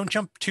don't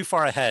jump too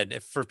far ahead.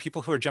 If for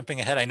people who are jumping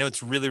ahead, I know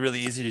it's really, really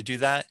easy to do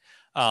that.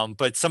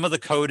 But some of the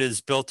code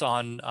is built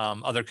on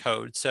other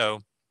code.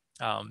 So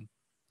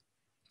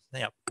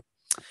yeah.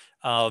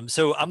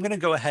 So I'm going to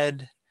go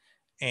ahead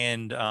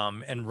and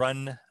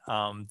run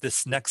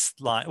this next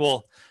line.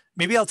 Well,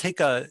 maybe I'll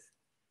take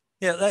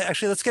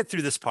actually, let's get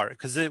through this part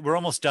because we're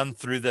almost done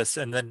through this.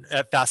 And then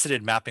at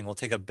faceted mapping, we'll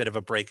take a bit of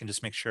a break and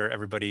just make sure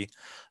everybody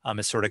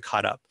is sort of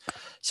caught up.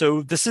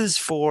 So this is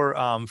for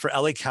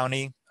LA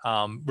County.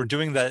 We're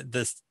doing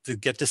the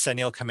get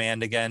decennial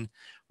command again.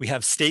 We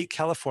have state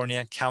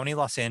California, county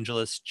Los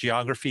Angeles,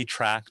 geography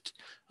tract.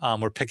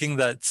 We're picking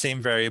that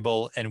same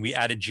variable and we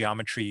added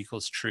geometry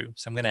equals true.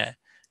 So I'm going to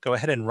go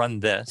ahead and run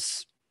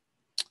this.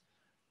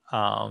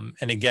 And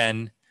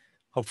again,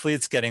 hopefully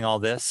it's getting all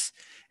this.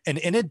 And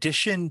in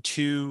addition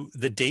to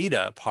the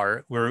data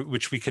part,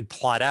 which we could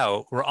plot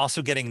out, we're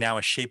also getting now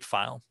a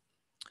shapefile.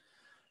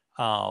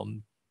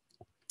 And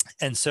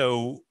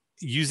so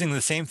using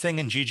the same thing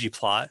in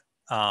ggplot,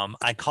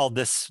 I called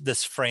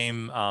this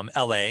frame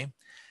LA.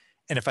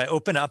 And if I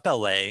open up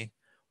LA,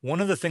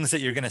 one of the things that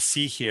you're going to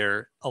see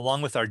here,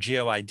 along with our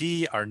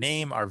GeoID, our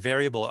name, our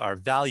variable, our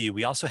value,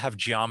 we also have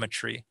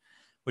geometry,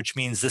 which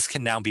means this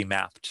can now be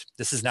mapped.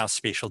 This is now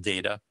spatial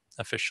data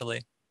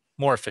officially.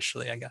 More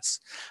officially, I guess.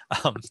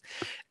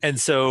 And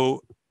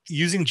so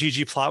using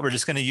ggplot, we're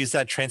just going to use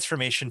that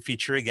transformation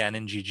feature again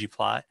in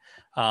ggplot.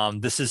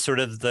 This is sort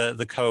of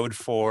the code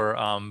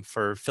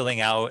for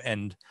filling out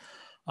and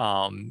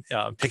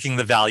picking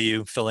the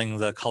value, filling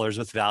the colors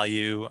with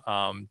value.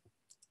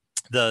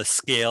 The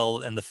scale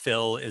and the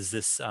fill is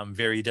this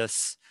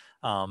Veridus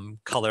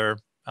color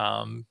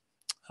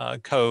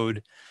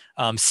code.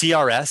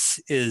 CRS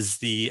is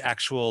the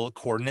actual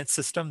coordinate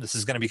system. This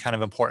is going to be kind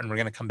of important. We're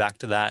going to come back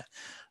to that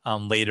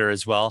later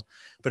as well.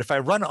 But if I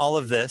run all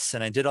of this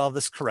and I did all of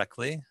this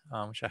correctly,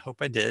 which I hope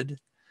I did,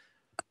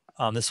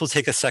 this will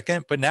take a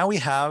second, but now we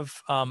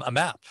have a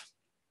map.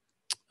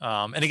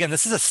 And again,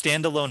 this is a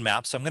standalone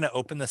map. So I'm going to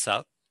open this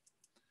up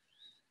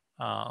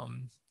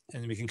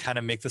and we can kind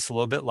of make this a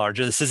little bit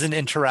larger. This isn't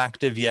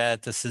interactive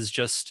yet. This is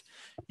just,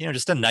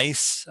 just a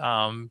nice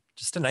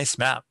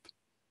map.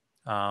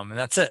 And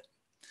that's it.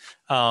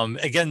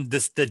 Again,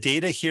 the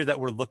data here that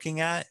we're looking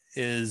at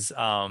is,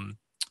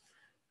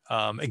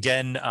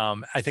 again,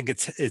 I think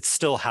it's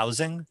still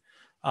housing,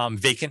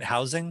 vacant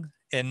housing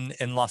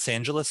in Los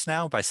Angeles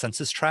now by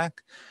census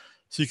tract.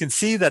 So you can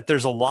see that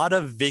there's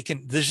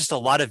just a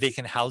lot of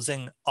vacant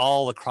housing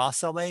all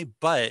across LA,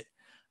 but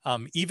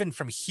even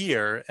from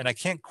here, and I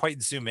can't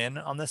quite zoom in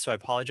on this, so I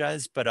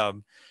apologize, but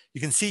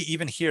you can see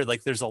even here,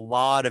 like there's a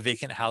lot of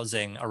vacant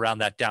housing around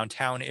that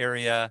downtown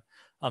area.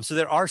 So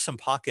there are some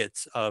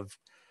pockets of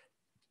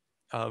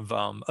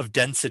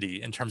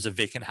density in terms of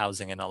vacant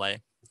housing in LA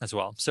as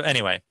well. So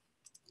anyway,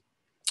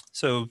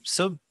 so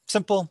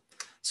simple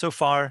so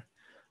far.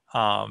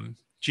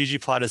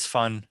 ggplot is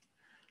fun.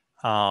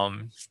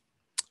 And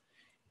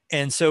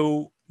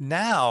so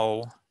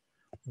now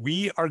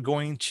we are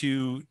going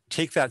to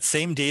take that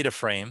same data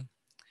frame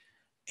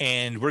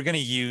and we're going to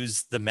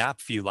use the map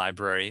view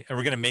library and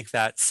we're going to make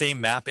that same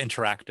map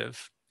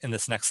interactive in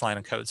this next line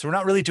of code. So we're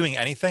not really doing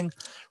anything.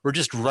 We're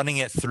just running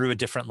it through a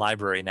different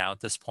library now at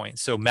this point.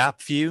 So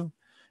map view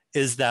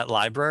is that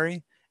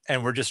library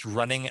and we're just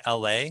running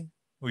LA.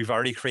 We've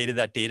already created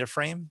that data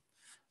frame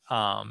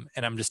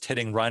and I'm just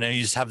hitting run and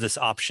you just have this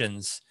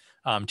options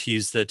to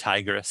use the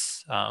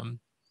Tigris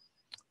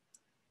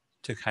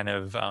to kind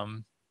of,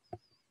 and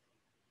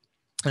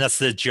that's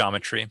the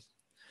geometry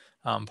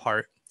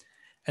part.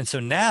 And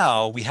so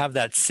now we have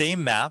that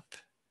same map.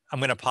 I'm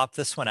going to pop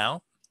this one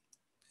out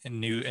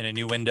in a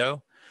new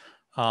window.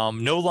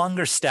 No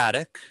longer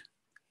static,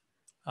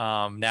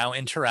 now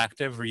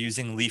interactive. We're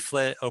using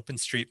Leaflet,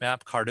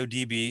 OpenStreetMap,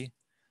 CartoDB.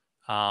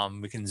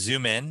 We can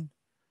zoom in.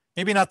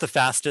 Maybe not the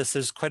fastest.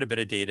 There's quite a bit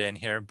of data in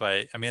here,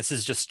 but I mean, this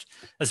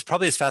is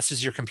probably as fast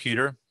as your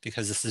computer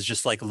because this is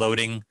just like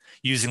loading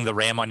using the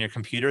RAM on your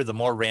computer. The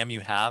more RAM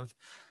you have,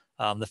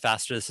 the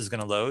faster this is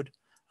going to load.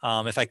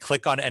 If I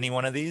click on any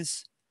one of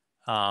these,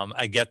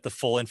 I get the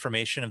full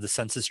information of the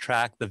census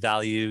tract, the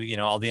value,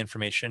 all the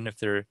information if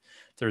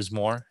there's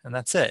more, and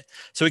that's it.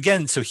 So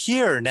again, so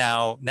here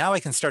now I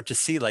can start to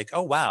see like,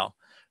 oh, wow,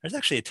 there's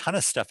actually a ton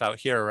of stuff out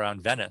here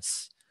around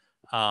Venice.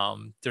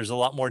 There's a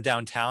lot more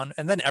downtown,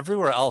 and then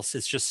everywhere else,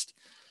 there's just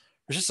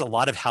a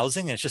lot of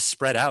housing, and it's just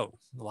spread out.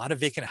 A lot of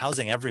vacant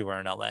housing everywhere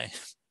in LA,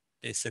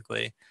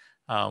 basically,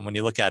 when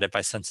you look at it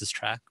by census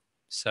tract.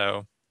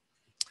 So,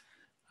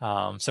 so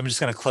I'm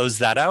just going to close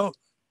that out,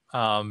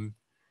 and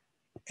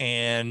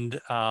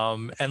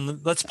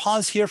let's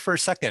pause here for a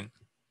second.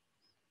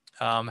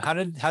 How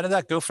did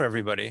that go for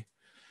everybody?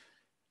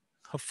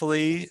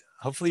 Hopefully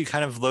you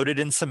kind of loaded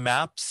in some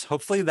maps.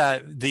 Hopefully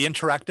that the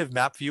interactive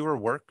map viewer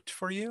worked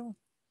for you.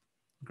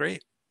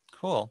 Great,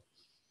 cool.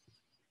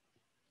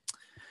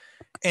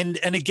 And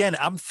again,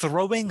 I'm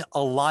throwing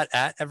a lot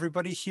at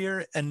everybody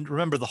here. And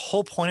remember, the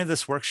whole point of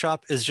this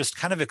workshop is just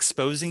kind of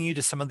exposing you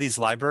to some of these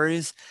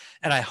libraries.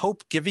 And I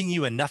hope giving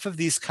you enough of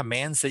these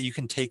commands that you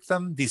can take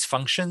them, these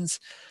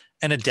functions,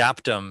 and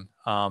adapt them,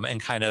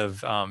 and kind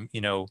of,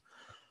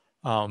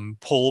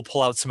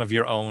 pull out some of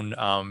your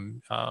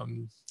own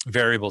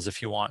variables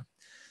if you want.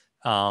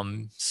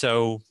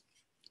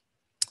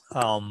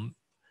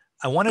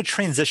 I want to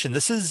transition.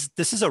 This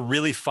is a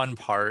really fun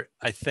part,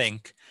 I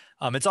think.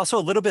 It's also a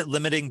little bit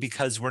limiting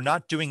because we're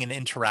not doing an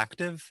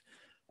interactive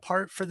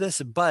part for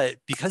this, but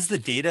because the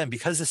data and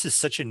because this is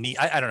such a neat,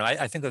 I don't know,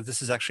 I think that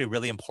this is actually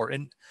really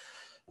important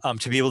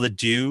to be able to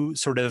do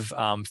sort of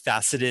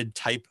faceted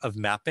type of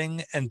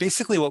mapping. And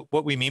basically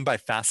what we mean by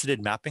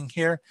faceted mapping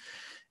here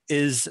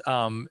is,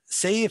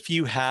 say if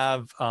you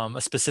have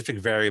a specific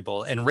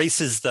variable, and race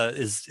is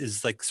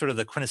like sort of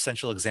the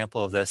quintessential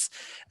example of this,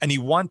 and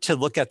you want to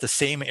look at the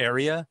same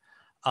area,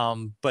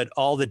 but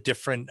all the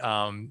different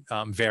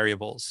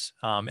variables.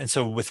 And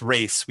so with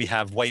race, we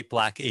have white,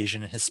 black,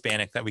 Asian, and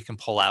Hispanic that we can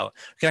pull out.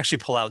 We can actually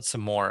pull out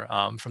some more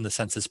from the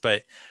census,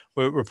 but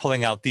we're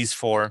pulling out these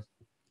 4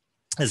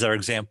 as our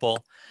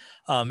example.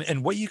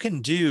 And what you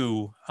can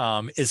do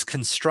is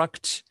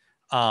construct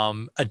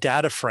a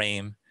data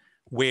frame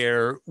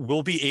where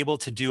we'll be able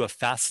to do a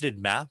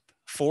faceted map,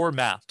 4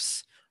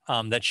 maps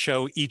that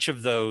show each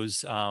of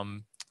those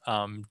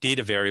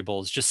data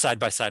variables just side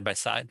by side by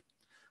side.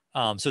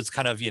 So it's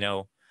kind of,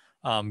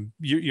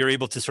 you're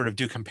able to sort of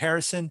do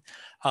comparison.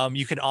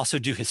 You can also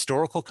do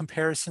historical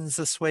comparisons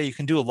this way. You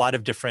can do a lot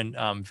of different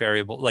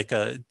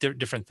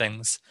different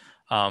things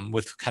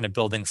with kind of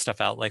building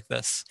stuff out like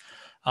this.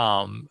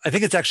 I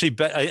think it's actually,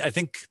 I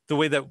think the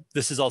way that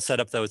this is all set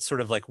up though, it's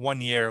sort of like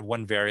 1 year,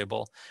 1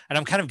 variable. And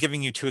I'm kind of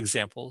giving you 2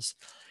 examples.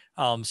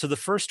 So the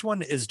first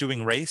one is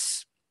doing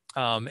race.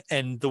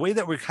 And the way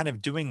that we're kind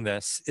of doing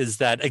this is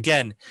that,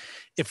 again,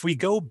 if we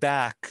go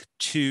back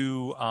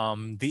to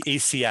the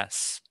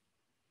ACS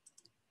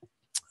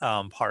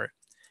part,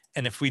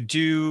 and if we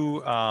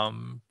do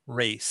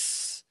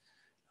race,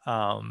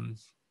 and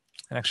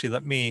actually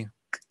let me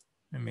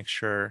make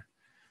sure.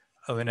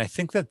 Oh, and I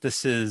think that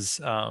this is,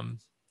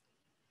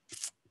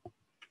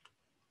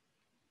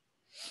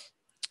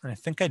 I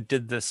think I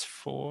did this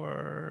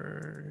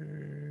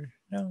for,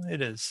 no,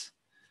 it is.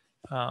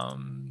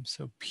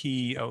 So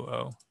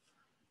POO.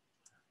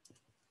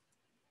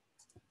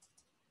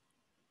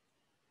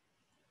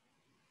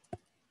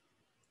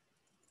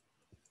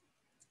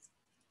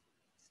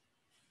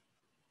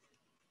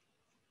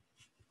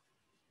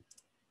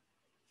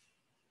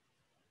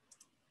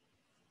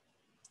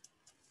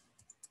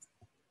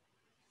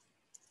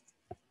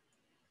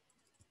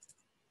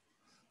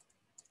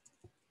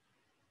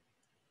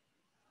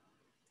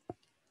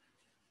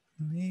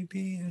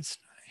 Maybe it's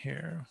not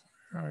here.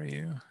 Where are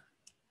you?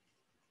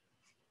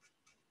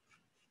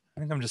 I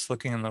think I'm just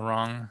looking in the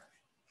wrong.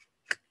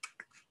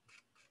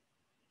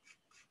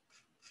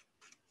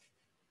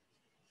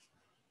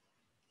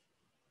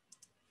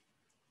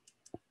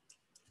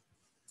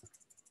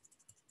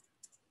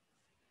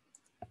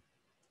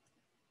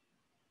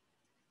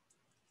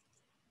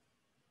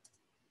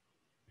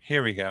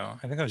 Here we go.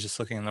 I think I was just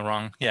looking in the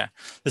wrong. Yeah,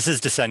 this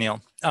is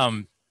decennial.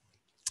 And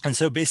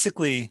so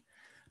basically,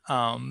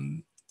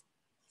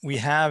 we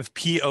have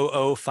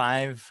POO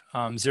 5,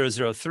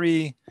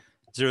 003,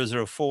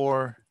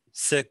 004,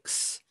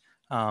 6.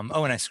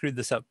 Oh, and I screwed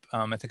this up.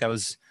 I think I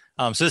was,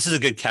 so this is a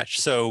good catch.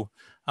 So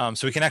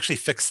we can actually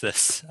fix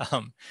this.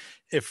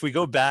 If we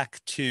go back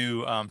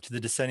to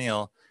the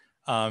decennial,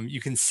 you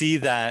can see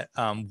that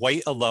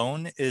white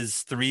alone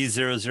is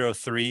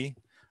 3003.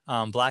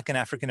 Black and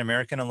African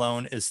American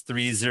alone is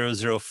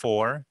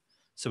 3004.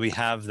 So we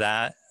have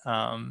that.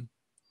 I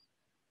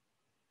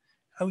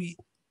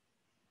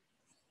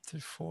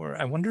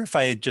wonder if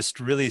I just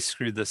really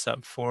screwed this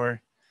up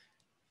for.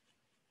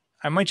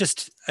 I might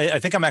just, I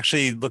think I'm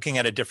actually looking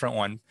at a different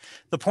one.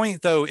 The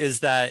point though is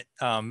that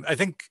I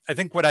think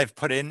what I've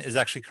put in is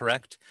actually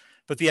correct,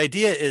 but the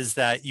idea is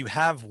that you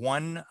have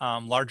one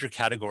larger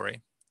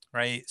category,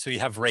 right? So you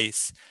have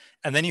race,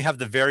 and then you have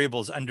the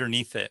variables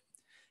underneath it.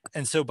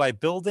 And so by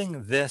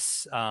building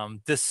this,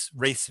 this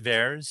race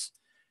vars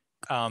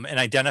and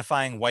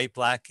identifying white,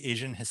 black,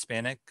 Asian,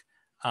 Hispanic,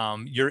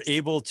 you're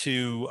able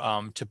to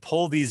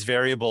pull these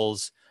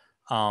variables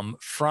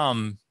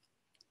from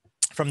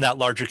that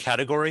larger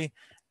category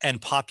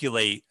and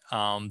populate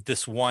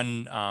this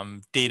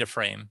one data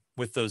frame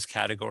with those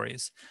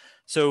categories.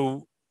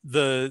 So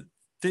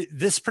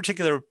this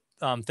particular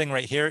thing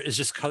right here is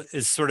just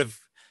is sort of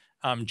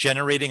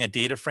generating a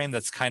data frame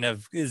that's kind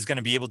of is going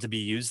to be able to be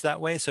used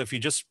that way. So if you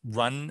just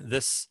run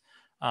this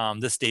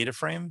this data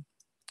frame,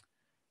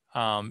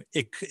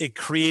 it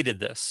created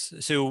this.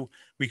 So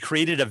we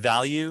created a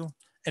value,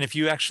 and if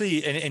you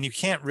actually and you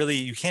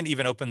can't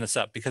even open this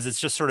up because it's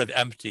just sort of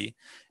empty.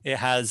 It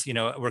has, you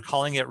know, we're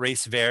calling it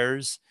race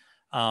vars,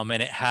 and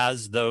it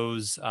has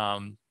those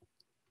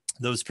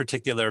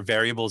particular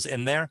variables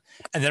in there,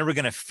 and then we're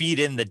going to feed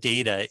in the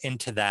data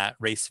into that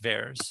race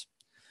vars.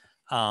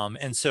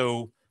 And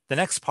so the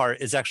next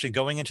part is actually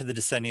going into the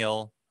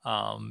decennial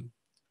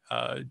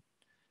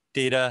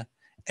data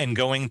and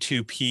going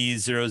to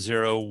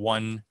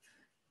P001.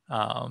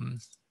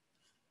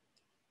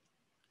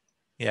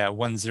 Yeah,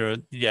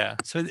 10. Yeah,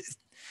 so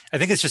I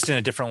think it's just in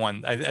a different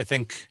one. I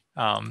think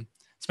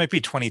this might be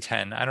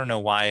 2010. I don't know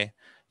why. I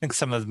think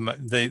some of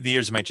the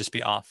years might just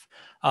be off.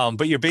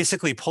 But you're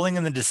basically pulling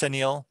in the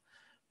decennial.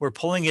 We're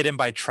pulling it in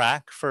by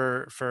track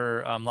for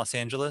Los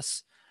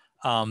Angeles.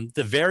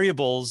 The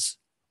variables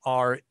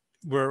are,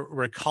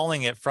 we're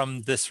calling it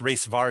from this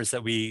race vars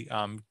that we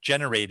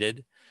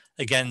generated.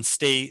 Again,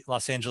 state,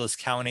 Los Angeles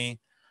County,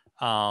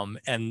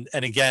 and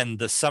again,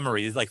 the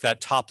summary, like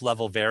that top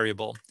level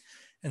variable.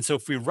 And so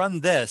if we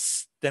run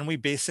this, then we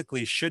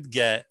basically should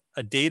get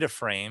a data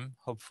frame,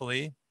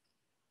 hopefully.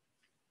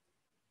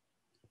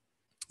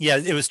 Yeah,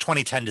 it was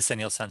 2010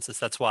 decennial census.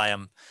 That's why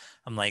I'm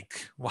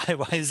like, why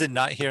is it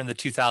not here in the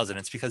 2000?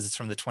 It's because it's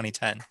from the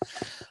 2010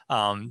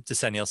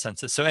 decennial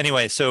census. So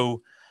anyway,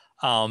 so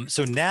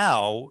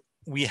now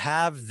we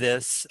have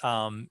this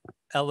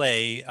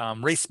LA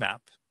race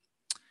map.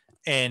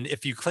 And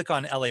if you click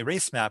on LA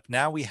race map,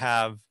 now we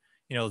have,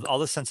 you know, all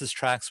the census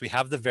tracts, we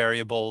have the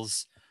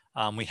variables,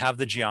 we have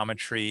the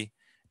geometry,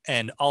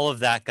 and all of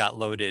that got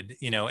loaded,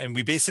 you know, and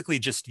we basically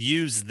just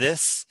use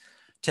this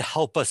to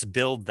help us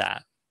build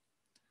that,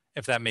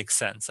 if that makes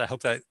sense. I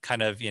hope that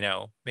kind of, you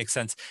know, makes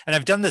sense. And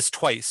I've done this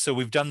twice. So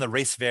we've done the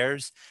race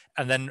vars,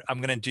 and then I'm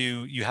going to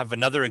do, you have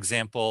another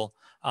example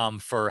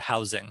for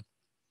housing.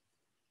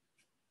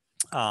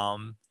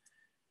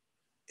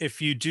 If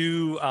you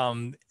do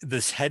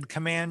this head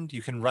command,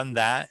 you can run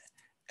that,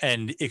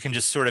 and it can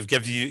just sort of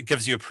gives you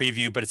a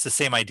preview, but it's the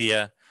same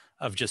idea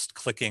of just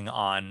clicking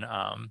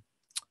on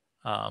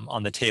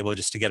the table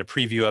just to get a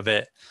preview of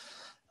it.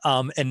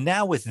 And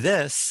now with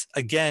this,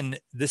 again,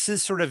 this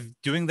is sort of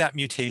doing that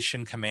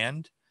mutation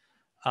command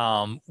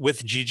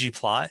with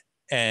ggplot,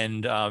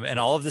 and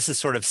all of this is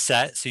sort of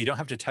set, so you don't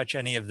have to touch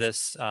any of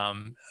this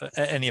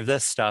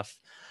stuff.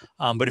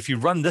 But if you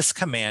run this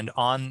command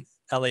on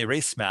LA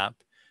race map,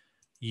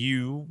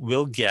 you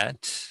will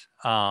get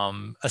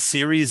a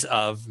series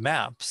of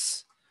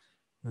maps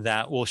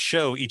that will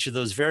show each of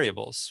those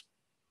variables.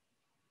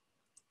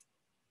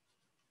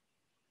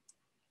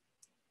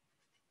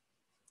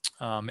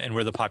 And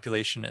where the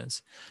population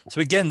is.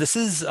 So again, this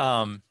is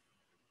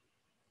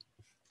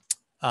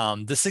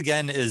this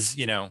again is,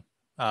 you know,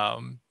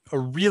 a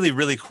really,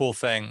 really cool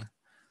thing.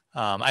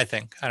 I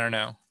think, I don't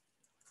know.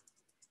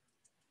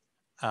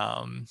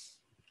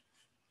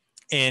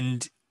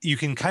 And you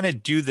can kind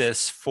of do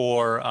this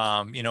for,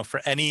 you know, for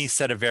any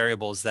set of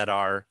variables that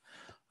are,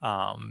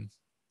 you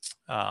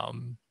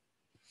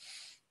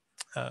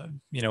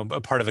know,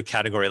 a part of a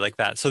category like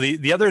that. So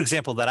the other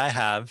example that I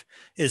have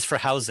is for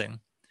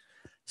housing.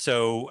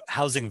 So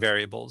housing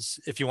variables,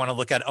 if you want to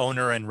look at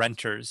owner and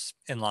renters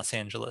in Los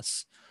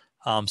Angeles.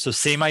 So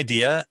same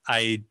idea.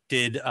 I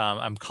did,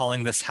 I'm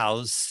calling this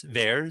house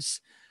vars,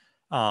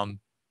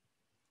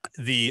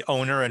 the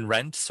owner and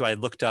rent. So I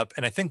looked up,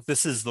 and I think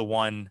this is the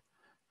one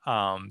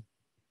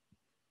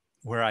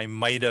where I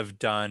might have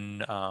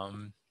done, well,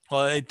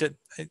 I don't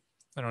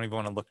even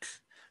want to look,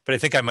 but I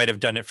think I might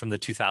have done it from the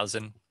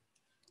 2000.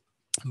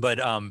 But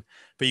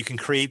you can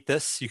create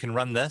this, you can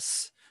run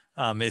this.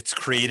 It's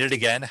created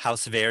again,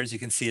 house vars, you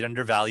can see it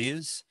under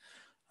values.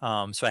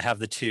 So I have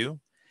the two.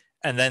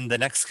 And then the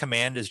next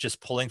command is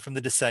just pulling from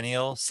the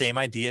decennial, same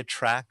idea,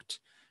 tract,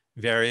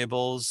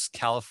 variables,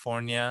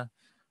 California,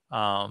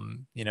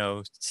 you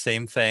know,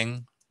 same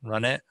thing,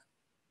 run it.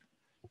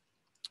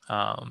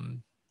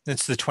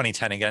 It's the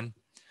 2010 again.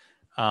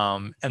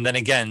 And then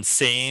again,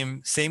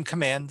 same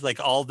command, like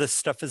all this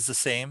stuff is the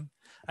same.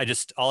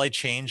 All I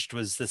changed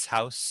was this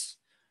house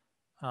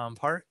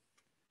part.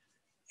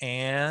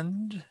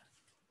 And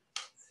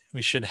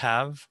we should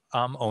have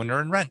owner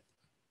and rent.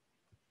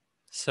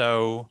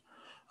 So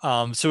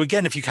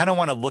again, if you kind of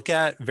want to look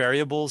at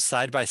variables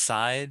side by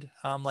side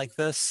like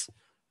this,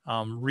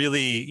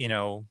 really, you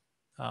know,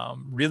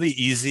 really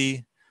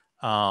easy,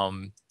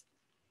 fun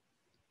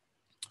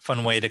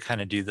way to kind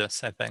of do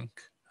this, I think,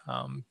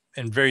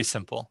 and very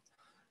simple.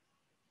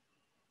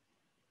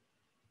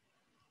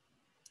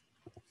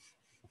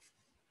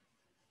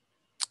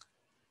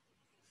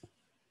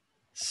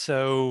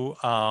 So,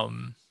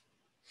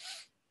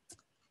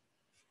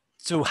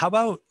 so how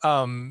about,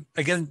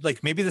 again,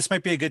 like maybe this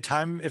might be a good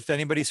time if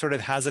anybody sort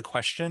of has a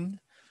question.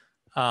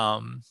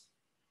 And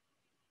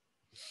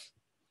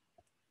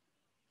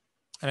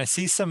I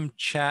see some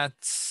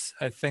chats,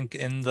 I think,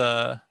 in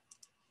the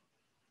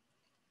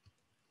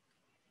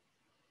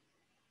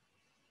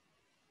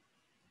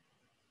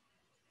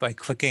by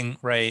clicking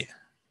right.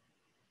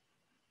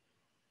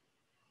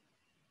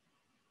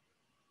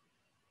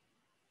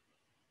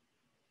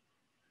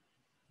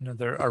 No,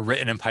 they are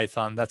written in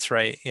Python. That's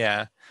right.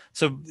 Yeah.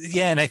 So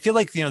yeah, and I feel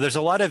like there's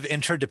a lot of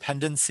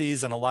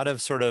interdependencies and a lot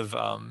of sort of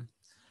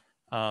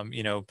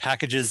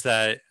packages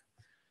that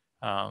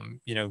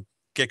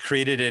get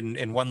created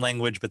in one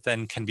language, but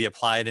then can be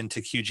applied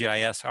into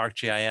QGIS,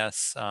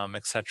 ArcGIS,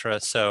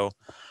 etc. So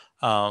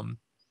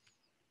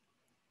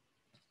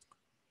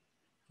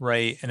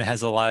right, and it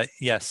has a lot.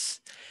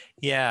 Yes.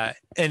 Yeah,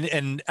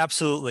 and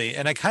absolutely.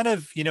 And I kind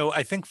of,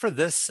 I think for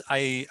this,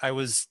 I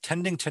was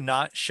tending to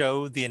not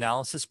show the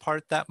analysis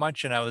part that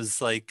much, and I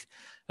was like,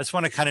 I just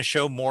want to kind of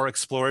show more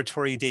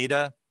exploratory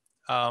data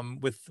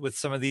with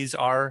some of these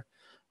R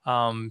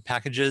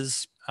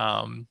packages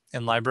and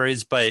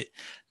libraries. But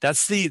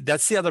that's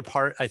the other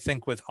part I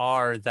think with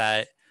R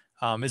that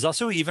is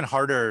also even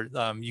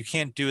harder. You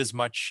can't do as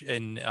much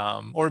in,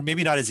 or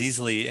maybe not as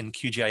easily in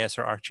QGIS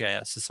or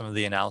ArcGIS as some of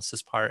the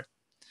analysis part.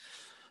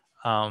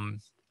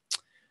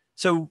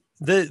 So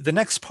the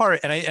next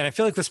part, and I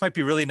feel like this might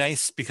be really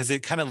nice because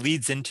it kind of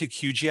leads into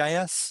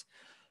QGIS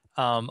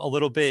a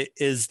little bit,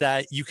 is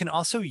that you can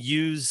also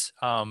use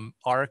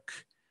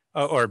Arc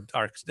or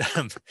Arc.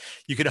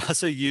 You can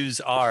also use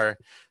R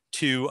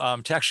to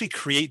actually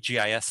create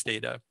GIS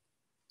data,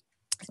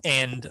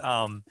 and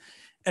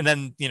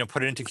then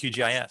put it into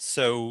QGIS.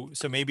 So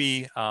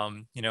maybe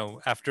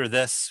after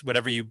this,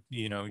 whatever you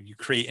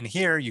create in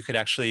here, you could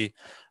actually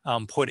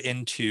put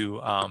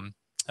into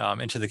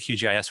the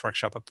QGIS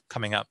workshop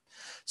coming up.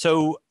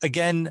 So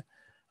again,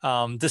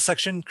 this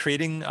section,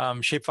 creating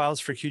shapefiles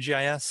for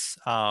QGIS,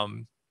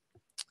 and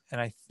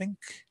I think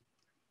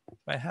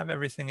I have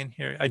everything in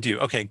here. I do.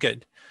 Okay,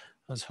 good.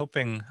 I was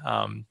hoping.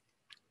 And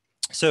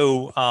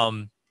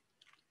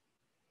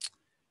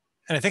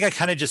I think I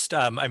kind of just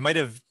I might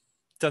have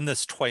done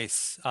this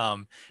twice.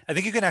 I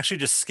think you can actually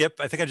just skip.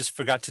 I think I just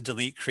forgot to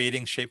delete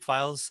creating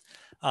shapefiles.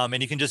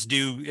 And you can just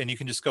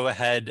go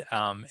ahead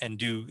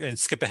and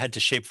skip ahead to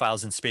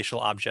shapefiles and spatial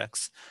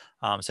objects.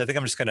 So I think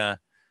I'm just gonna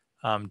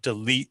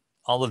delete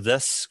all of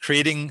this.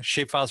 Creating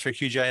shapefiles for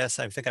QGIS,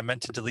 I think I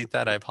meant to delete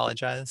that, I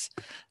apologize.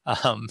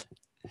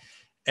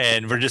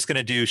 And we're just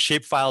gonna do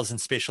shapefiles and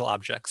spatial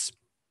objects.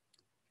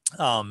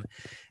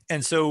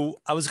 And so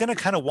I was going to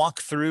kind of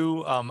walk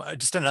through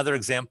just another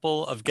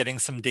example of getting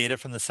some data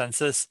from the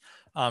census,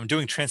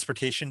 doing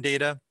transportation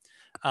data.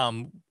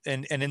 And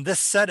in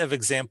this set of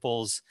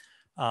examples,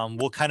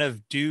 we'll kind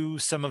of do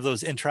some of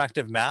those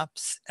interactive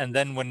maps. And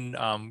then when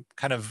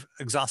kind of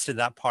exhausted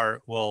that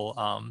part, we'll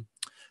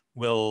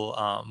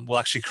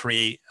actually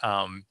create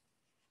a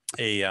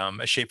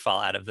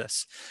shapefile out of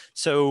this.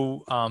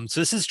 So, so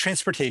this is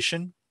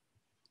transportation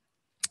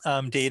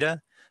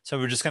data. So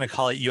we're just going to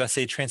call it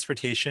USA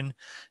Transportation.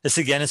 This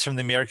again is from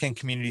the American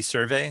Community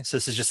Survey. So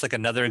this is just like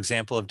another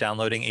example of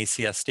downloading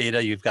ACS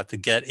data. You've got the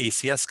get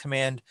ACS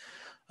command.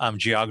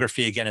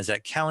 Geography again is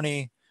at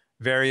county.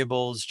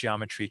 Variables,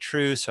 geometry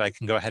true. So I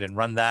can go ahead and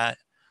run that.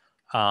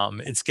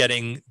 It's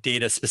getting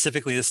data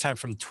specifically this time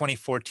from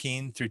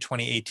 2014 through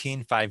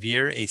 2018,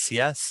 5-year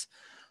ACS.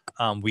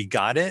 We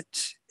got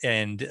it,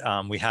 and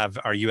we have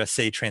our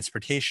USA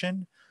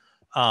Transportation.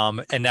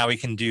 And now we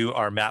can do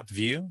our map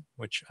view,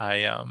 which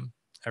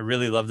I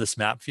really love this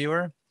map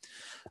viewer.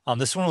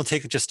 This one will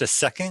take just a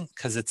second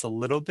because it's a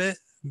little bit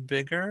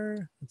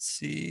bigger. Let's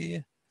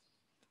see.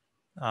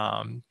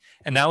 And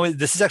now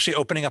this is actually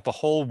opening up a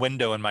whole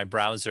window in my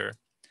browser.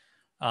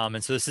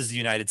 And so this is the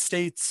United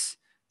States.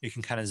 You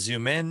can kind of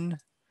zoom in.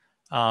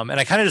 And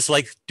I kind of just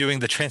like doing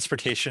the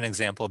transportation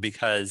example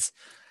because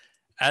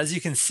as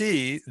you can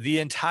see, the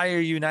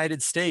entire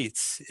United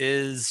States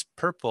is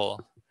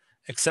purple,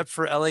 except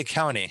for LA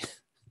County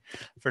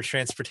for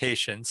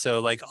transportation. So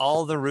like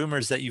all the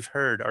rumors that you've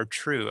heard are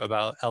true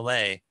about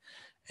LA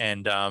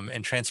and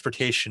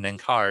transportation and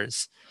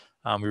cars.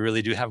 We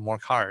really do have more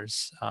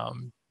cars.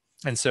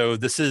 And so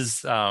this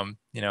is, our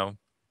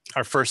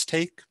first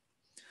take.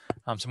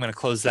 So I'm going to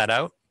close that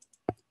out.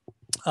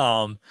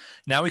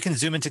 Now we can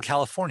zoom into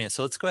California.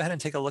 So let's go ahead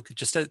and take a look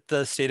just at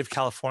the state of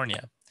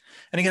California.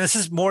 And again, this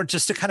is more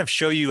just to kind of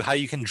show you how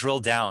you can drill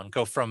down,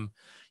 go from,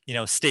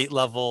 state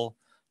level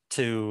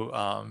to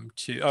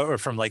or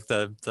from like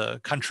the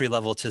country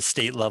level to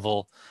state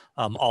level,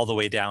 all the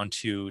way down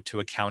to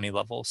a county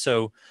level.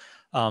 So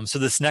so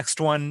this next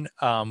one,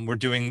 we're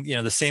doing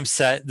the same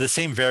set, the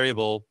same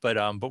variable, but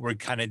we're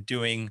kind of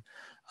doing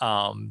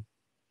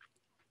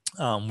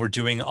we're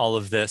doing all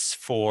of this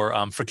for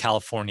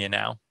California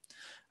now.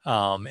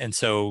 And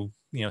so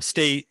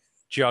state,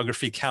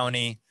 geography,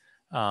 county,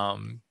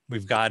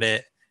 we've got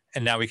it,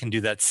 and now we can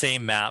do that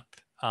same map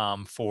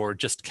for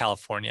just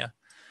California.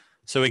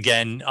 So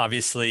again,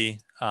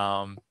 obviously,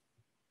 LA,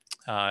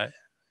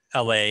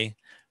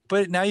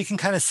 but now you can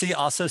kind of see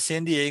also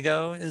San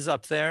Diego is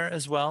up there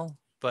as well,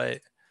 but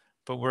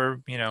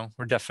we're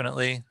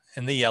definitely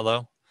in the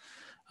yellow.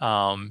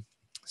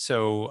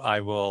 So I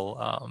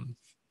will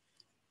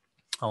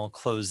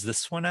close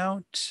this one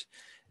out,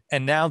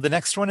 And now the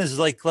next one is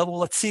like, well,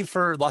 let's see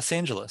for Los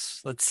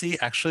Angeles. Let's see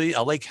actually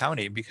LA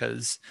County,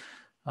 because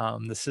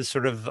this is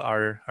sort of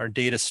our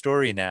data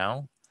story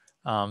now.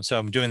 So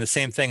I'm doing the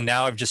same thing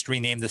now. I've just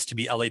renamed this to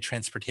be LA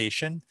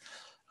Transportation,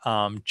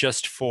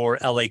 just for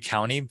LA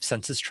County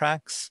census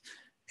tracts.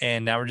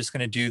 And now we're just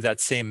going to do that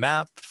same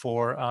map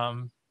for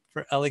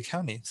LA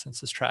County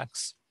census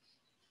tracts.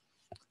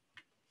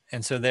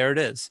 And so there it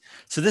is.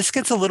 So this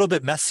gets a little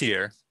bit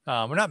messier.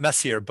 Well, not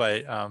messier,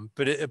 but a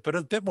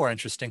bit more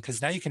interesting,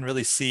 because now you can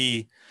really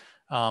see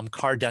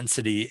car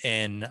density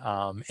in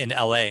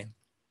LA,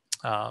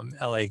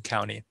 LA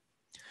County.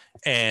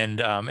 And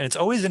it's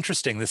always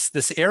interesting,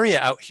 this area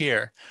out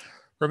here.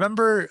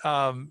 Remember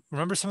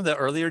some of the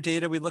earlier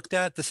data we looked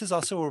at? This is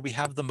also where we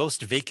have the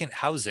most vacant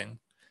housing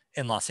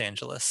in Los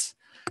Angeles.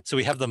 So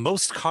we have the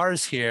most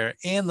cars here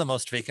and the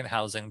most vacant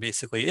housing,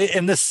 basically.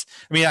 In this,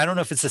 I mean, I don't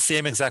know if it's the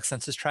same exact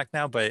census tract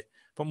now, but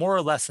more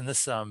or less in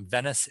this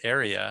Venice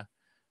area,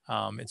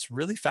 it's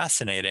really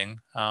fascinating.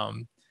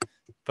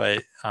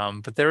 But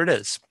there it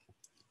is.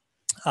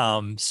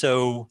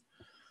 So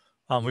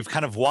we've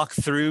kind of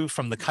walked through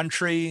from the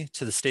country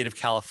to the state of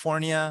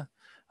California,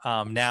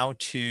 now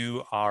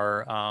to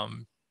our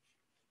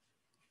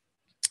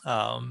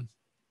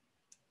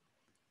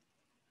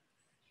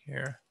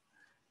here.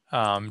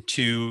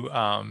 To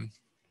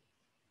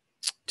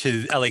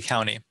LA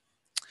County.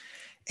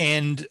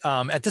 And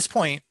at this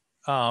point,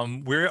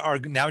 we are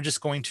now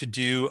just going to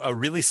do a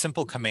really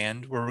simple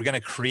command where we're going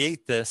to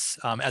create this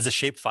as a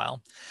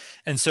shapefile.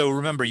 And so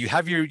remember,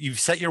 you've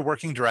set your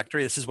working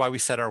directory. This is why we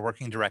set our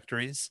working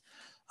directories.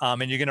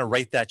 And you're going to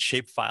write that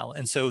shapefile.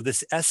 And so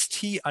this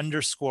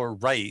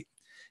st_write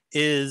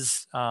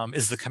is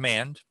the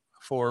command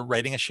for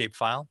writing a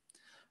shapefile.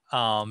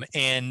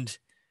 And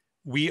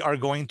we are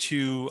going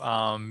to,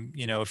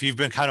 if you've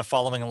been kind of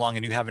following along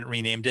and you haven't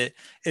renamed it,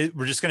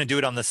 we're just going to do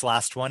it on this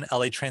last one,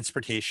 LA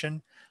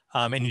Transportation.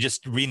 And you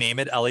just rename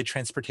it LA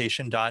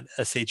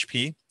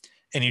Transportation.shp,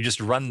 and you just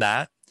run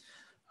that.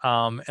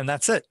 And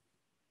that's it.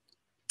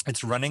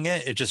 It's running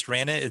it. It just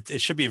ran it.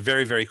 It should be a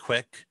very, very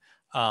quick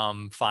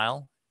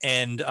file.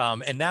 And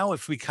now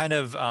if we kind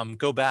of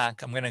go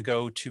back, I'm going to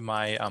go to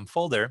my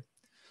folder.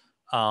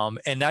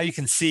 And now you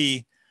can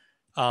see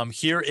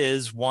here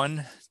is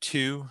 1,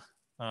 2,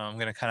 I'm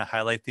going to kind of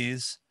highlight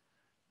these.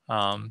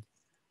 The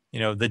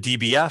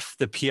DBF,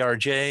 the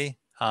PRJ,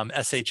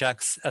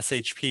 SHX,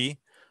 SHP,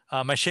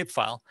 my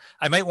shapefile.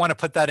 I might want to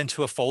put that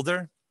into a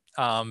folder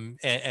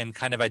and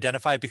kind of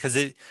identify it, because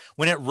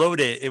when it wrote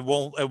it, it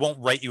won't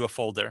write you a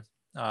folder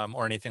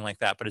or anything like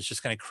that, but it's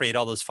just going to create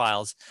all those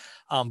files.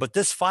 But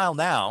this file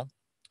now,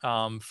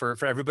 for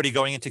everybody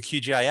going into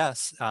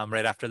QGIS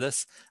right after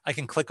this, I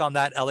can click on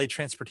that LA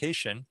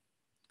Transportation,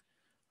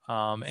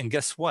 and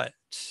guess what?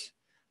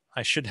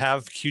 I should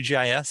have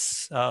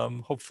QGIS,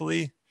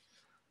 hopefully.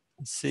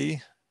 Let's see.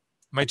 It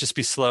might just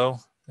be slow.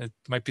 It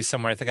might be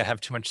somewhere. I think I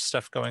have too much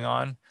stuff going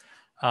on.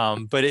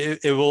 But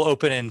it will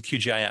open in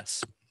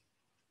QGIS.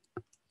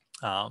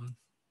 So I'm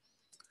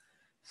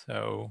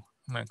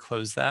going to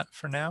close that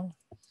for now.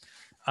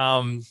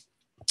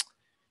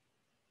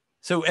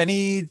 So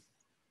any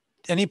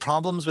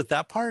problems with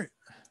that part?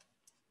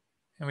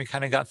 And we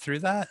kind of got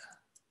through that.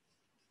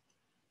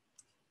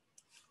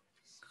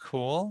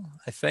 Cool,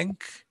 I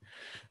think.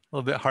 A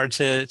little bit hard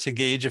to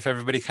gauge if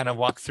everybody kind of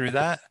walked through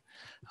that.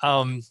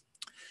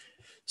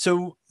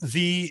 So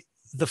the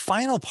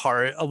final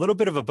part, a little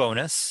bit of a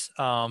bonus,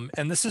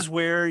 and this is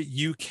where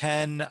you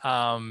can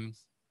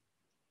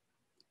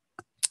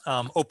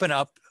open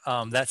up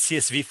that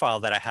CSV file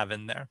that I have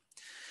in there.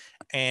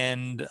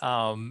 And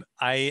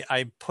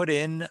I put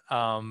in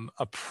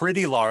a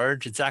pretty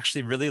large, it's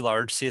actually really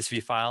large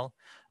CSV file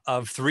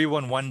of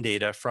 311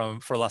 data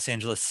for Los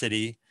Angeles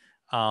City.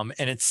 And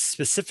it's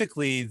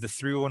specifically the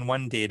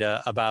 311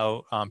 data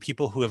about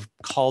people who have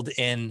called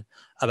in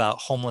about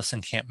homeless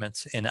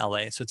encampments in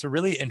LA. So it's a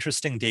really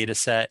interesting data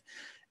set.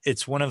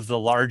 It's one of the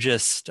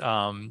largest,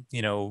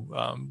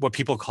 what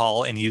people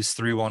call and use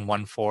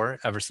 311 for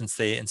ever since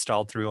they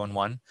installed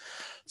 311.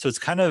 So it's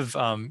kind of,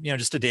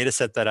 just a data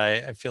set that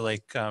I feel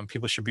like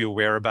people should be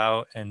aware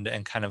about and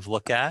kind of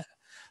look at.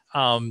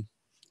 And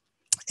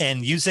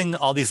using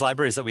all these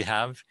libraries that we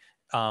have,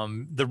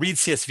 the read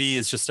CSV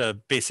is just a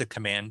basic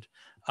command.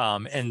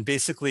 And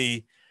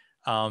basically,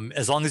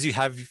 as long as you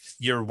have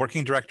your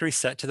working directory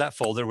set to that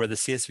folder where the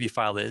CSV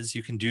file is,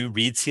 you can do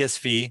read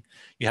CSV.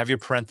 You have your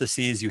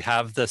parentheses, you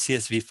have the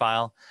CSV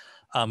file.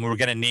 We're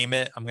going to name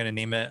it. I'm going to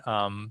name it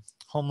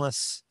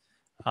homeless,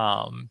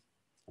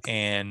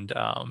 and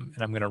I'm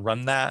going to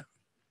run that.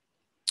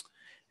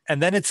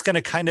 And then it's going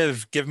to kind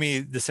of give me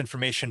this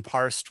information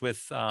parsed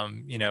with,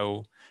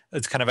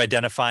 it's kind of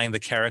identifying the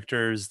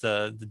characters,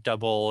 the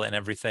double and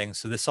everything.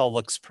 So this all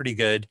looks pretty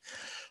good.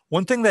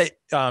 One thing that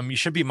you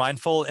should be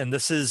mindful, and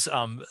this is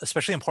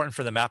especially important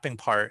for the mapping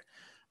part,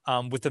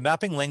 with the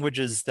mapping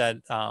languages that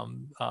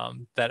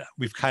that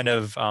we've kind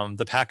of,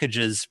 the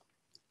packages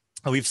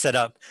we've set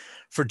up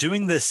for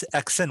doing this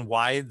X and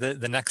Y,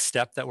 the next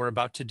step that we're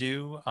about to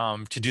do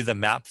the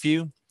map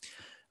view,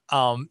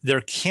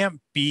 there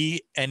can't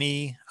be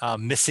any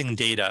missing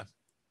data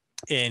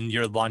in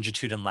your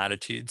longitude and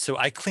latitude. So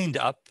I cleaned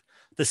up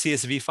the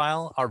CSV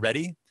file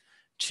already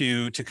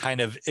to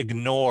kind of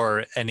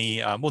ignore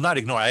any, well, not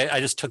ignore, I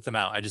just took them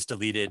out. I just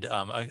deleted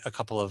a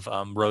couple of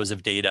rows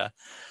of data.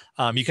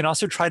 You can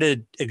also try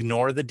to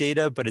ignore the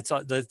data, but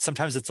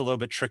sometimes it's a little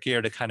bit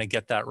trickier to kind of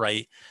get that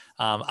right.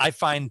 I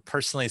find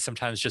personally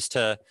sometimes just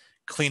to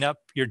clean up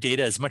your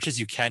data as much as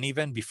you can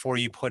even before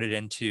you put it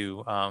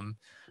into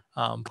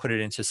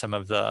some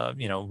of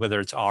the, whether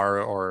it's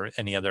R or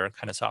any other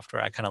kind of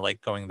software. I kind of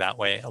like going that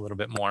way a little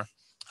bit more,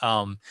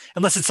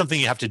 unless it's something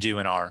you have to do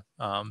in R.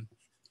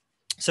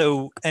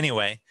 So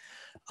anyway,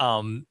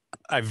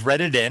 I've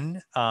read it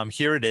in,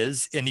 here it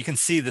is, and you can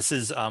see this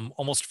is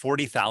almost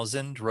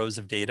 40,000 rows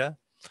of data.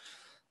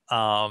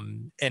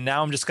 And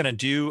now I'm just gonna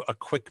do a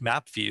quick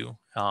map view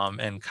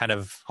and kind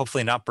of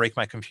hopefully not break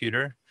my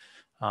computer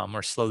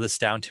or slow this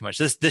down too much.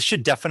 This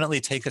should definitely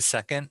take a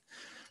second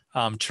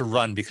to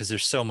run because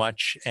there's so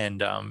much,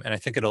 and I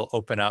think it'll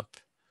open up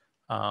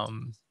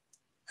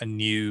a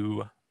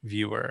new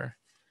viewer.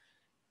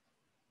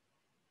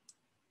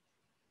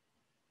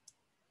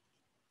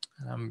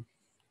 I'm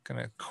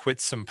gonna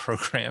quit some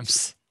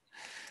programs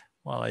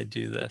while I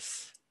do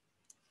this.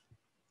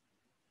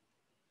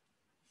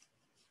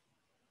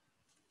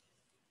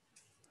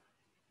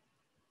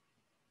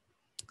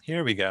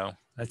 Here we go.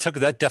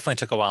 That definitely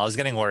took a while. I was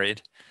getting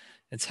worried.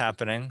 It's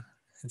happening.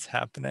 It's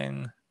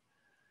happening.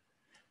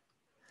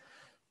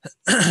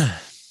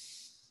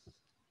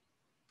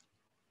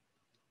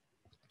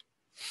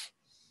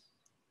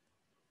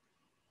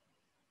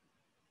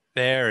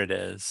 There it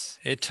is.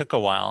 It took a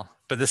while,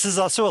 but this is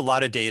also a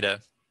lot of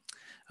data.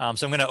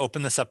 So I'm going to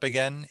open this up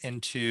again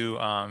into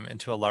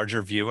a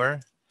larger viewer.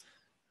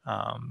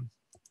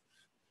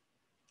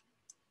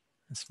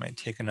 This might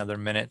take another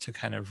minute to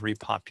kind of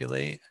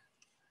repopulate.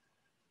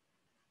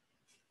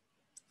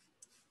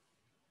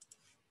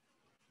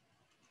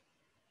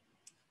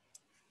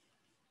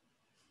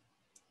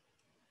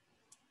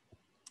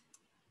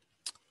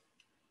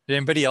 Did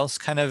anybody else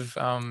kind of,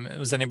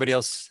 was anybody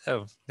else,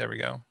 oh, there we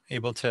go,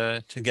 able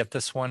to get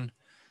this one?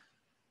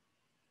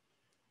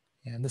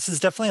 Yeah, and this is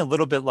definitely a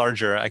little bit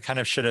larger. I kind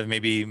of should have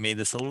maybe made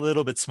this a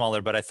little bit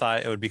smaller, but I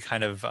thought it would be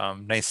kind of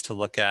nice to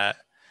look at.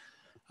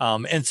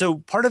 And so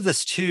part of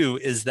this too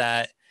is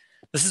that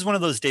this is one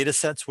of those data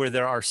sets where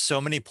there are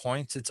so many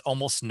points, it's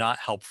almost not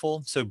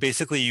helpful. So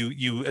basically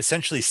you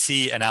essentially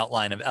see an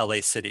outline of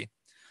LA City.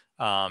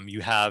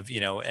 You have,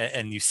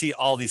 and you see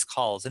all these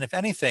calls. And if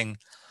anything,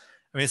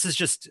 I mean, this is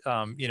just,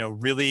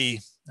 really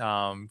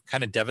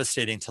kind of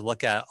devastating to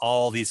look at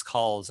all these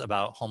calls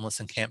about homeless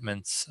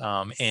encampments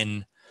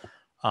in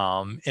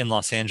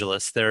Los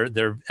Angeles.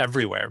 They're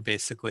everywhere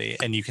basically,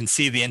 and you can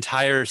see the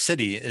entire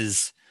city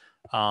is,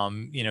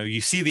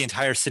 you see the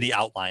entire city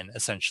outline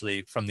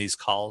essentially from these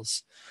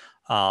calls.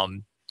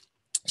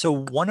 So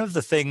one of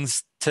the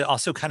things to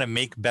also kind of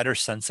make better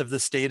sense of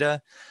this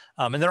data,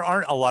 and there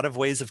aren't a lot of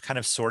ways of kind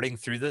of sorting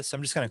through this.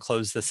 I'm just going to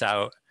close this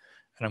out.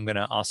 And I'm going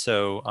to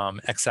also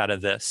X out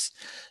of this.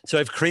 So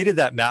I've created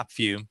that map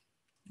view.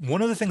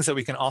 One of the things that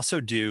we can also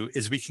do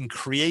is we can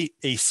create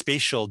a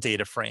spatial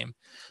data frame.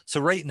 So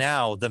right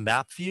now, the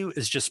map view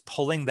is just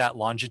pulling that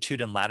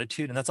longitude and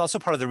latitude. And that's also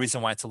part of the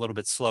reason why it's a little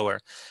bit slower.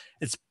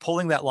 It's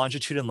pulling that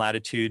longitude and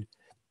latitude,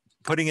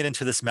 putting it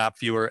into this map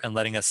viewer and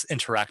letting us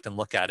interact and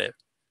look at it.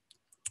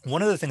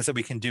 One of the things that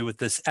we can do with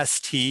this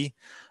st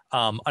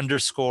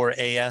underscore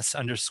as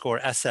underscore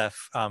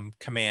sf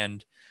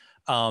command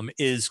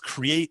is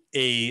create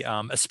a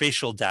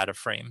spatial data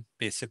frame,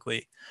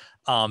 basically.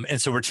 And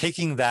so we're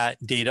taking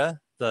that data,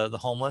 the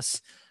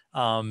homeless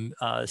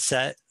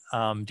set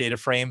data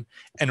frame,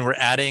 and we're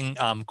adding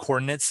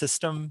coordinate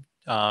system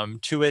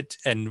to it,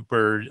 and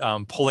we're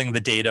pulling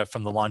the data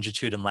from the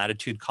longitude and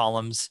latitude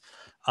columns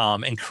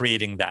and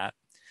creating that.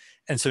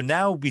 And so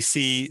now we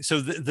see,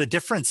 so the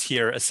difference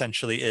here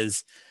essentially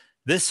is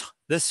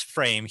this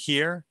frame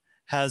here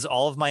has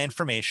all of my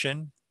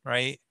information,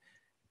 right?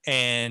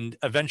 And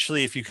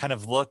eventually, if you kind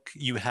of look,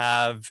 you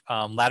have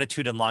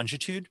latitude and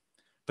longitude,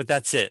 but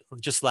that's it,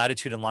 just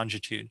latitude and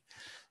longitude.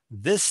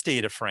 This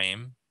data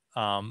frame,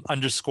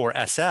 underscore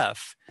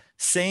SF,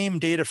 same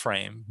data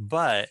frame,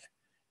 but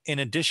in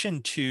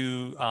addition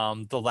to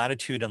the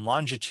latitude and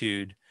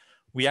longitude,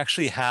 we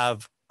actually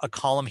have a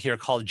column here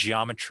called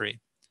geometry,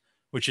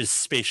 which is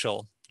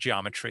spatial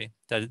geometry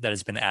that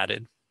has been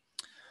added.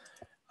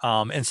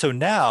 And so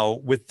now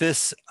with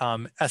this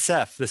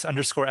SF, this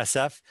underscore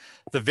SF,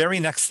 the very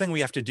next thing we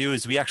have to do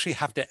is we actually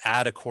have to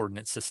add a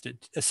coordinate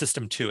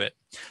system to it.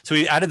 So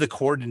we added the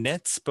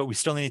coordinates, but we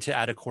still need to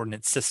add a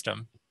coordinate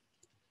system.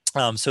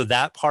 So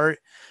that part,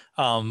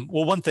 well,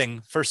 one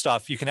thing, first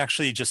off, you can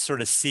actually just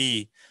sort of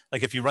see,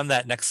 like if you run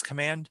that next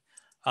command,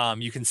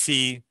 you can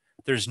see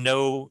there's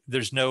no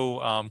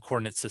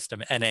coordinate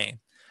system, NA.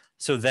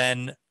 So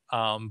then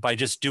by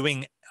just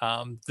doing,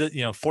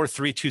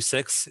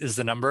 4326 is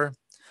the number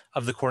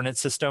of the coordinate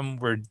system.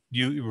 We're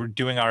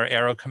doing our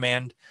arrow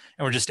command,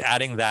 and we're just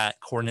adding that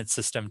coordinate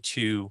system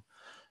to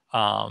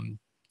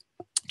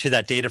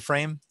that data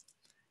frame.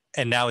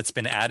 and now it's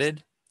been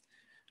added.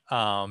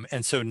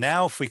 And so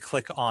now if we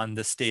click on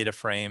this data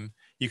frame,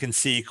 you can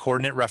see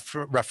coordinate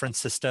reference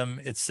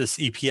system. It's this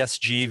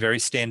EPSG, very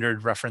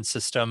standard reference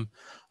system.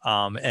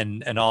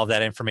 And all of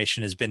that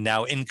information has been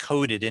now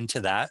encoded into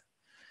that.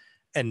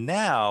 And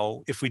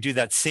now if we do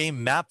that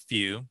same map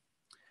view,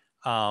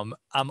 I'm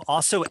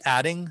also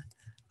adding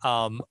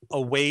a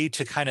way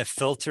to kind of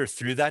filter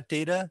through that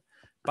data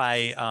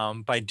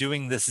by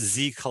doing this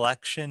Z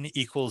collection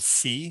equals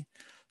C.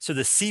 So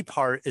the C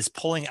part is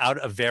pulling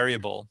out a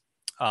variable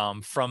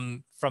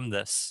from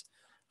this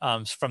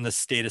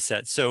data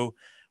set. So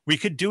we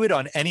could do it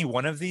on any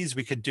one of these.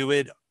 We could do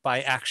it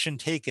by action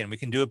taken. We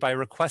can do it by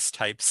request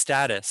type,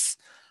 status,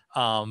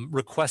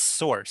 request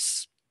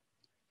source,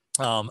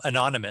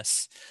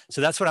 anonymous.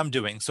 So that's what I'm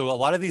doing. So a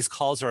lot of these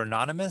calls are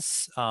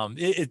anonymous.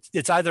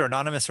 It's either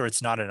anonymous or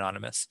it's not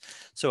anonymous.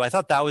 So I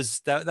thought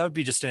that would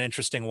be just an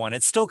interesting one.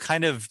 It's still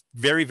kind of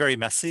very, very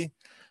messy,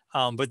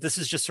 but this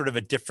is just sort of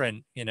a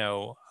different,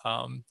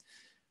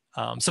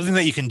 something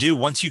that you can do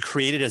once you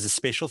create it as a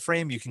spatial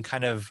frame. You can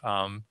kind of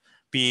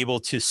be able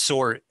to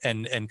sort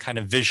and kind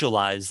of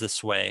visualize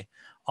this way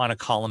on a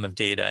column of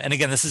data. And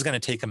again, this is going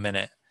to take a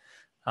minute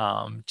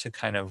to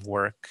kind of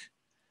work.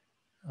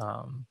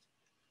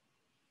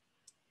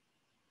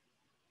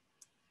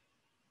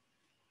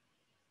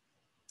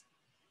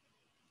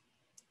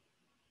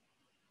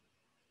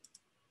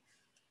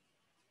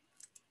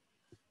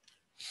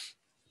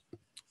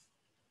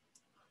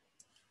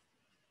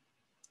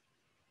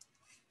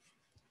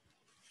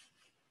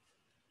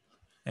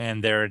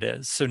 And there it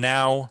is. So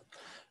now,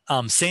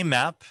 same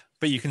map,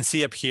 but you can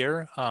see up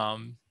here,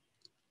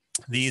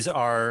 these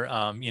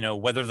are,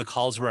 whether the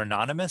calls were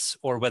anonymous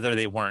or whether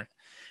they weren't.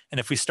 And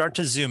if we start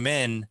to zoom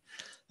in,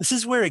 this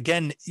is where,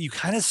 again, you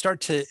kind of start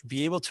to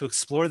be able to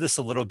explore this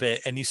a little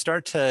bit, and you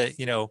start to,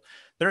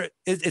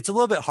 it's a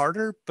little bit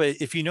harder, but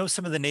if you know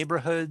some of the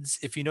neighborhoods,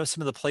 if you know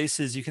some of the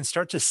places, you can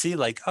start to see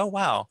like, oh,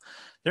 wow,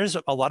 there's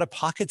a lot of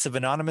pockets of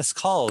anonymous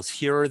calls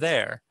here or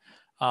there.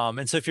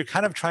 And so if you're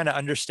kind of trying to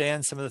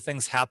understand some of the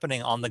things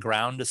happening on the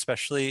ground,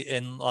 especially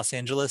in Los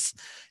Angeles,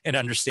 and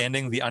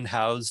understanding the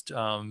unhoused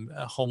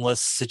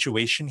homeless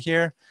situation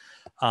here,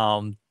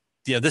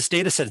 this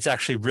data set is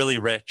actually really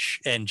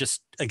rich and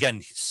just,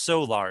 again,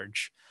 so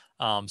large,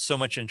 so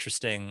much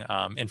interesting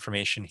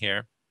information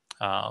here.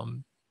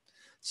 And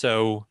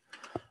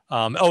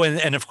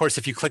of course,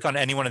 if you click on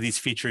any one of these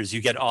features, you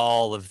get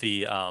all of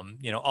the,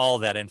 all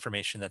that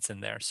information that's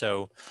in there.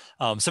 So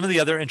some of the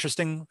other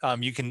interesting,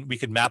 we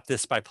could map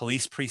this by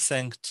police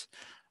precinct.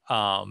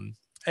 And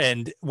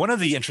one of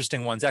the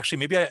interesting ones, actually,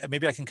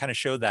 maybe I can kind of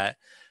show that.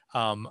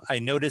 I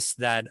noticed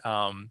that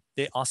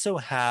they also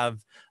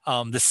have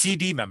the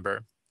CD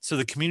member, so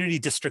the community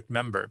district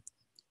member.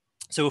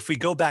 So if we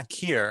go back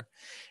here,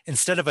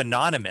 instead of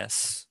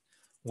anonymous,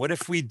 what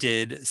if we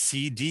did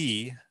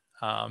CD?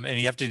 And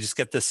you have to just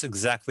get this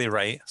exactly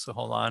right. So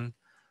hold on,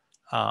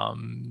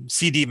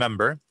 CD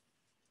member.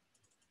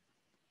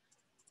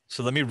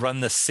 So let me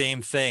run the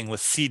same thing with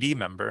CD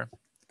member.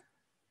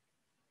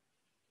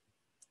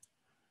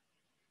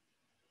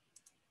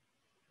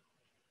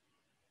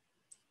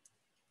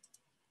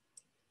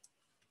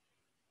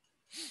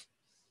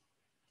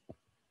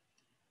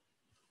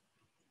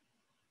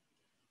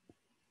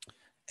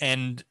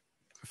 And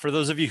for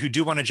those of you who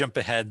do want to jump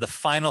ahead, the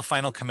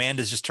final command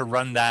is just to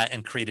run that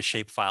and create a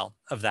shapefile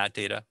of that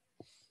data.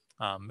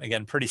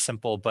 Again, pretty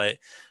simple, but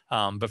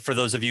for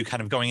those of you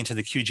kind of going into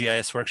the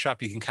QGIS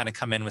workshop, you can kind of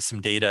come in with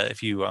some data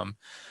if you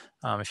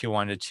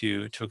wanted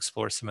to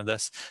explore some of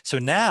this. So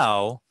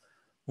now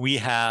we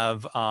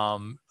have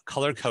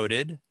color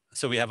coded.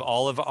 So we have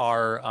all of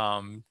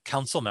our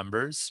council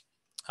members,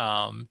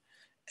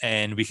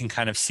 and we can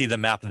kind of see the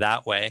map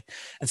that way.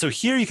 And so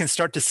here you can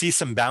start to see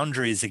some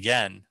boundaries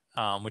again,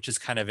 which is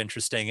kind of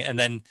interesting. And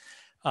then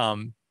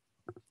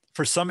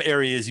for some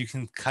areas, you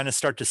can kind of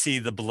start to see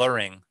the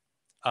blurring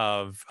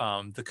of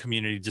the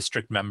community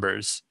district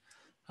members.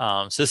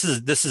 So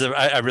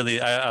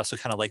I also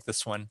kind of like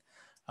this one,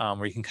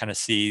 where you can kind of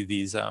see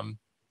these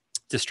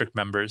district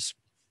members.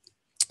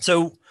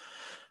 So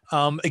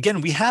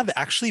again, we have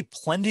actually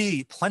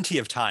plenty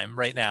of time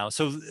right now.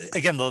 So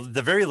again,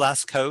 the very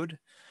last code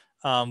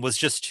was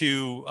just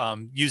to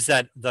use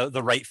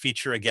the right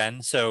feature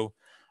again. So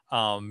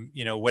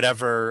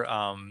whatever,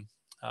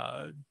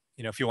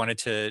 if you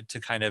wanted to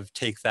kind of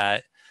take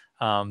that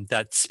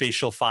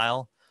spatial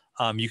file,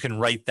 you can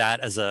write that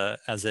as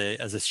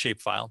a shape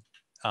file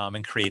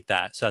and create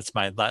that. So that's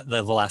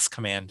the last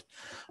command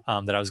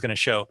that I was going to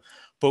show.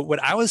 But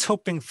what I was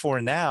hoping for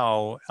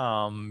now,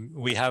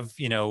 we have,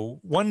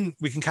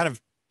 we can kind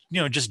of,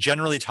 just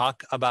generally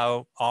talk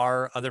about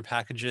our other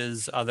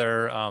packages,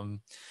 other,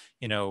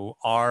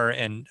 R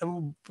and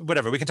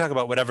whatever. We can talk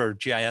about whatever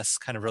GIS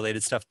kind of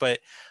related stuff. But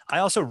I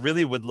also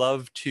really would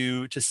love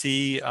to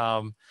see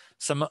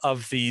some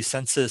of the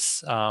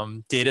census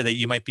data that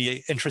you might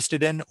be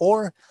interested in,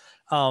 or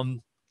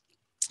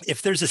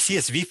if there's a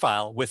CSV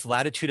file with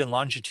latitude and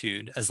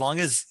longitude, as long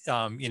as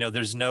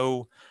there's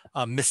no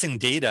missing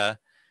data,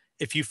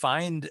 if you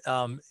find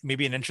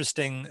maybe an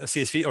interesting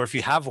CSV, or if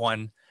you have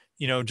one,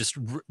 just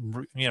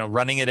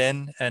running it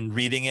in and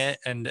reading it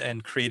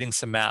and creating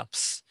some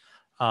maps.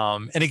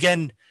 And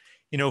again,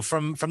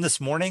 from this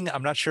morning,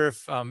 I'm not sure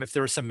if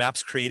there were some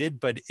maps created,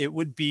 but it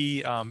would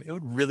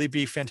really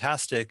be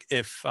fantastic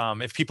if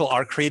people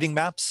are creating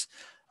maps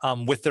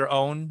with their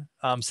own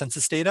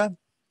census data.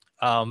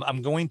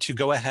 I'm going to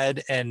go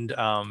ahead and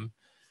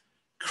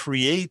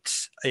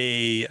create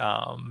a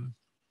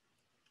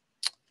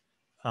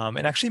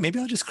and actually maybe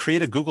I'll just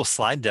create a Google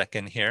slide deck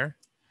in here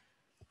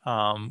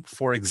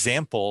for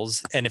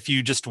examples. And if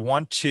you just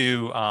want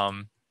to,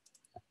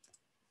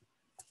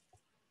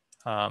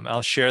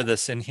 I'll share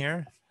this in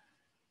here.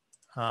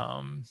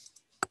 I'm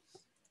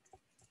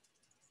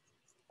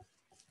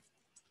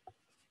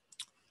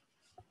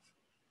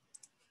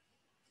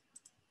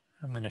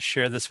going to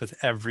share this with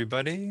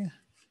everybody.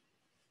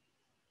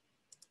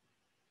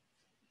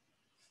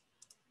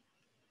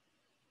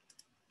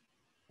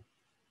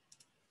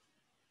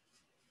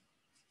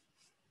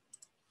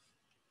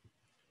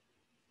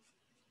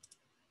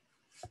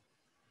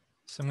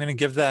 So I'm going to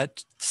give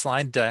that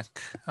slide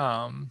deck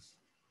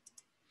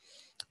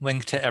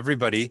link to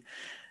everybody.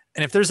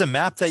 And if there's a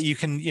map that you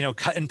can,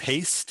 cut and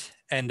paste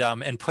and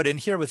put in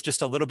here with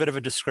just a little bit of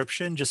a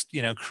description, just,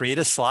 create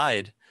a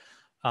slide.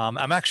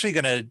 I'm actually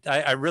gonna,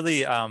 I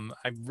really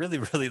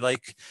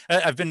like,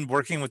 I've been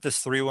working with this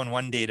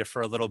 311 data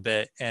for a little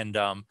bit, and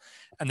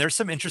there's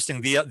some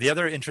interesting, the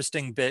other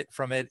interesting bit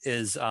from it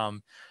is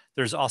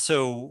there's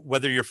also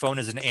whether your phone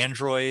is an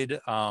Android,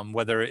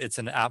 whether it's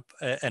an app,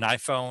 an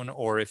iPhone,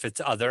 or if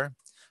it's other.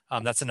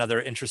 That's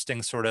another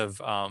interesting sort of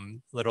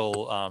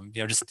little,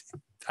 just,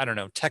 I don't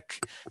know,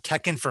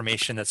 tech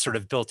information that's sort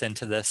of built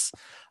into this.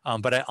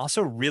 But I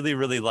also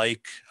really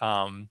like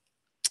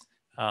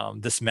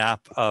this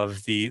map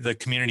of the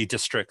community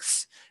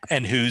districts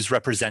and who's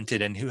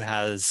represented and who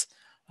has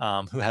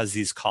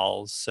these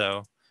calls.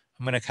 So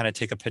I'm going to kind of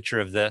take a picture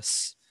of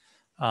this,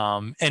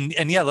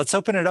 and yeah, let's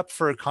open it up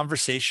for a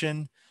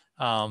conversation.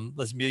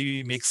 Let's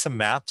maybe make some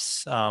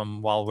maps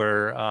while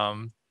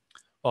we're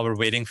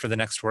waiting for the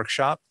next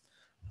workshop.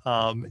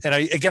 And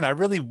I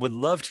really would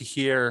love to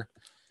hear,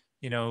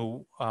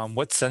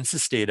 what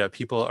census data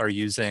people are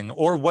using,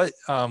 or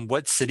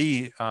what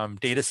city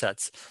data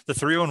sets. The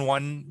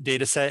 311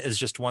 data set is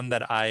just one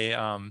that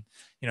I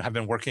have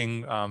been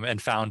working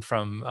and found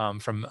from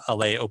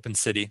LA Open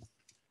City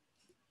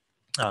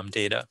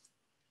data.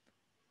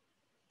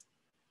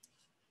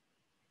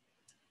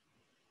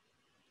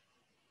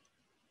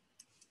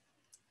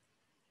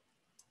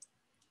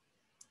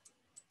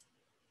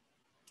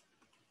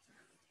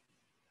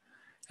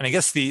 And I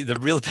guess the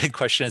real big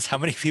question is how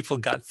many people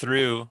got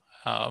through.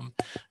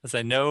 As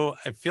I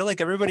feel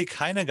like everybody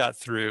kind of got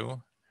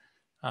through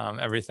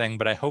everything,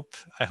 but I hope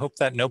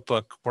that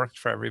notebook worked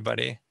for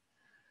everybody.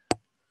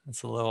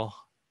 It's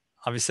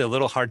obviously a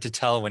little hard to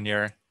tell when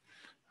you're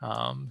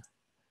when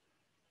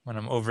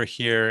I'm over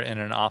here in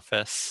an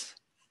office.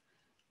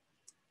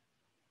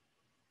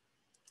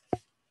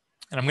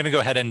 And I'm going to go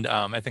ahead and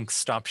I think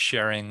stop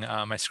sharing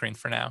my screen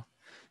for now,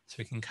 so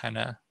we can kind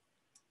of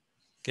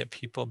get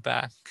people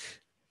back.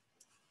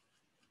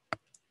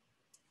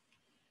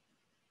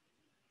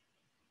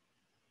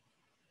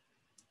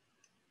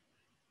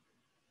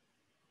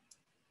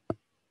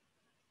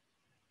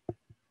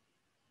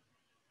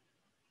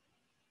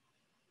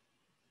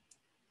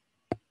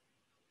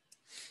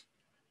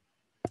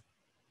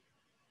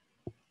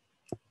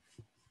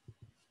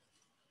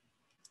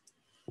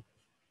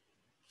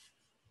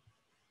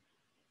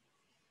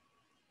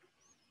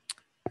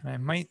 And I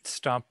might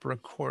stop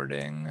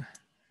recording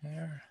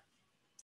there.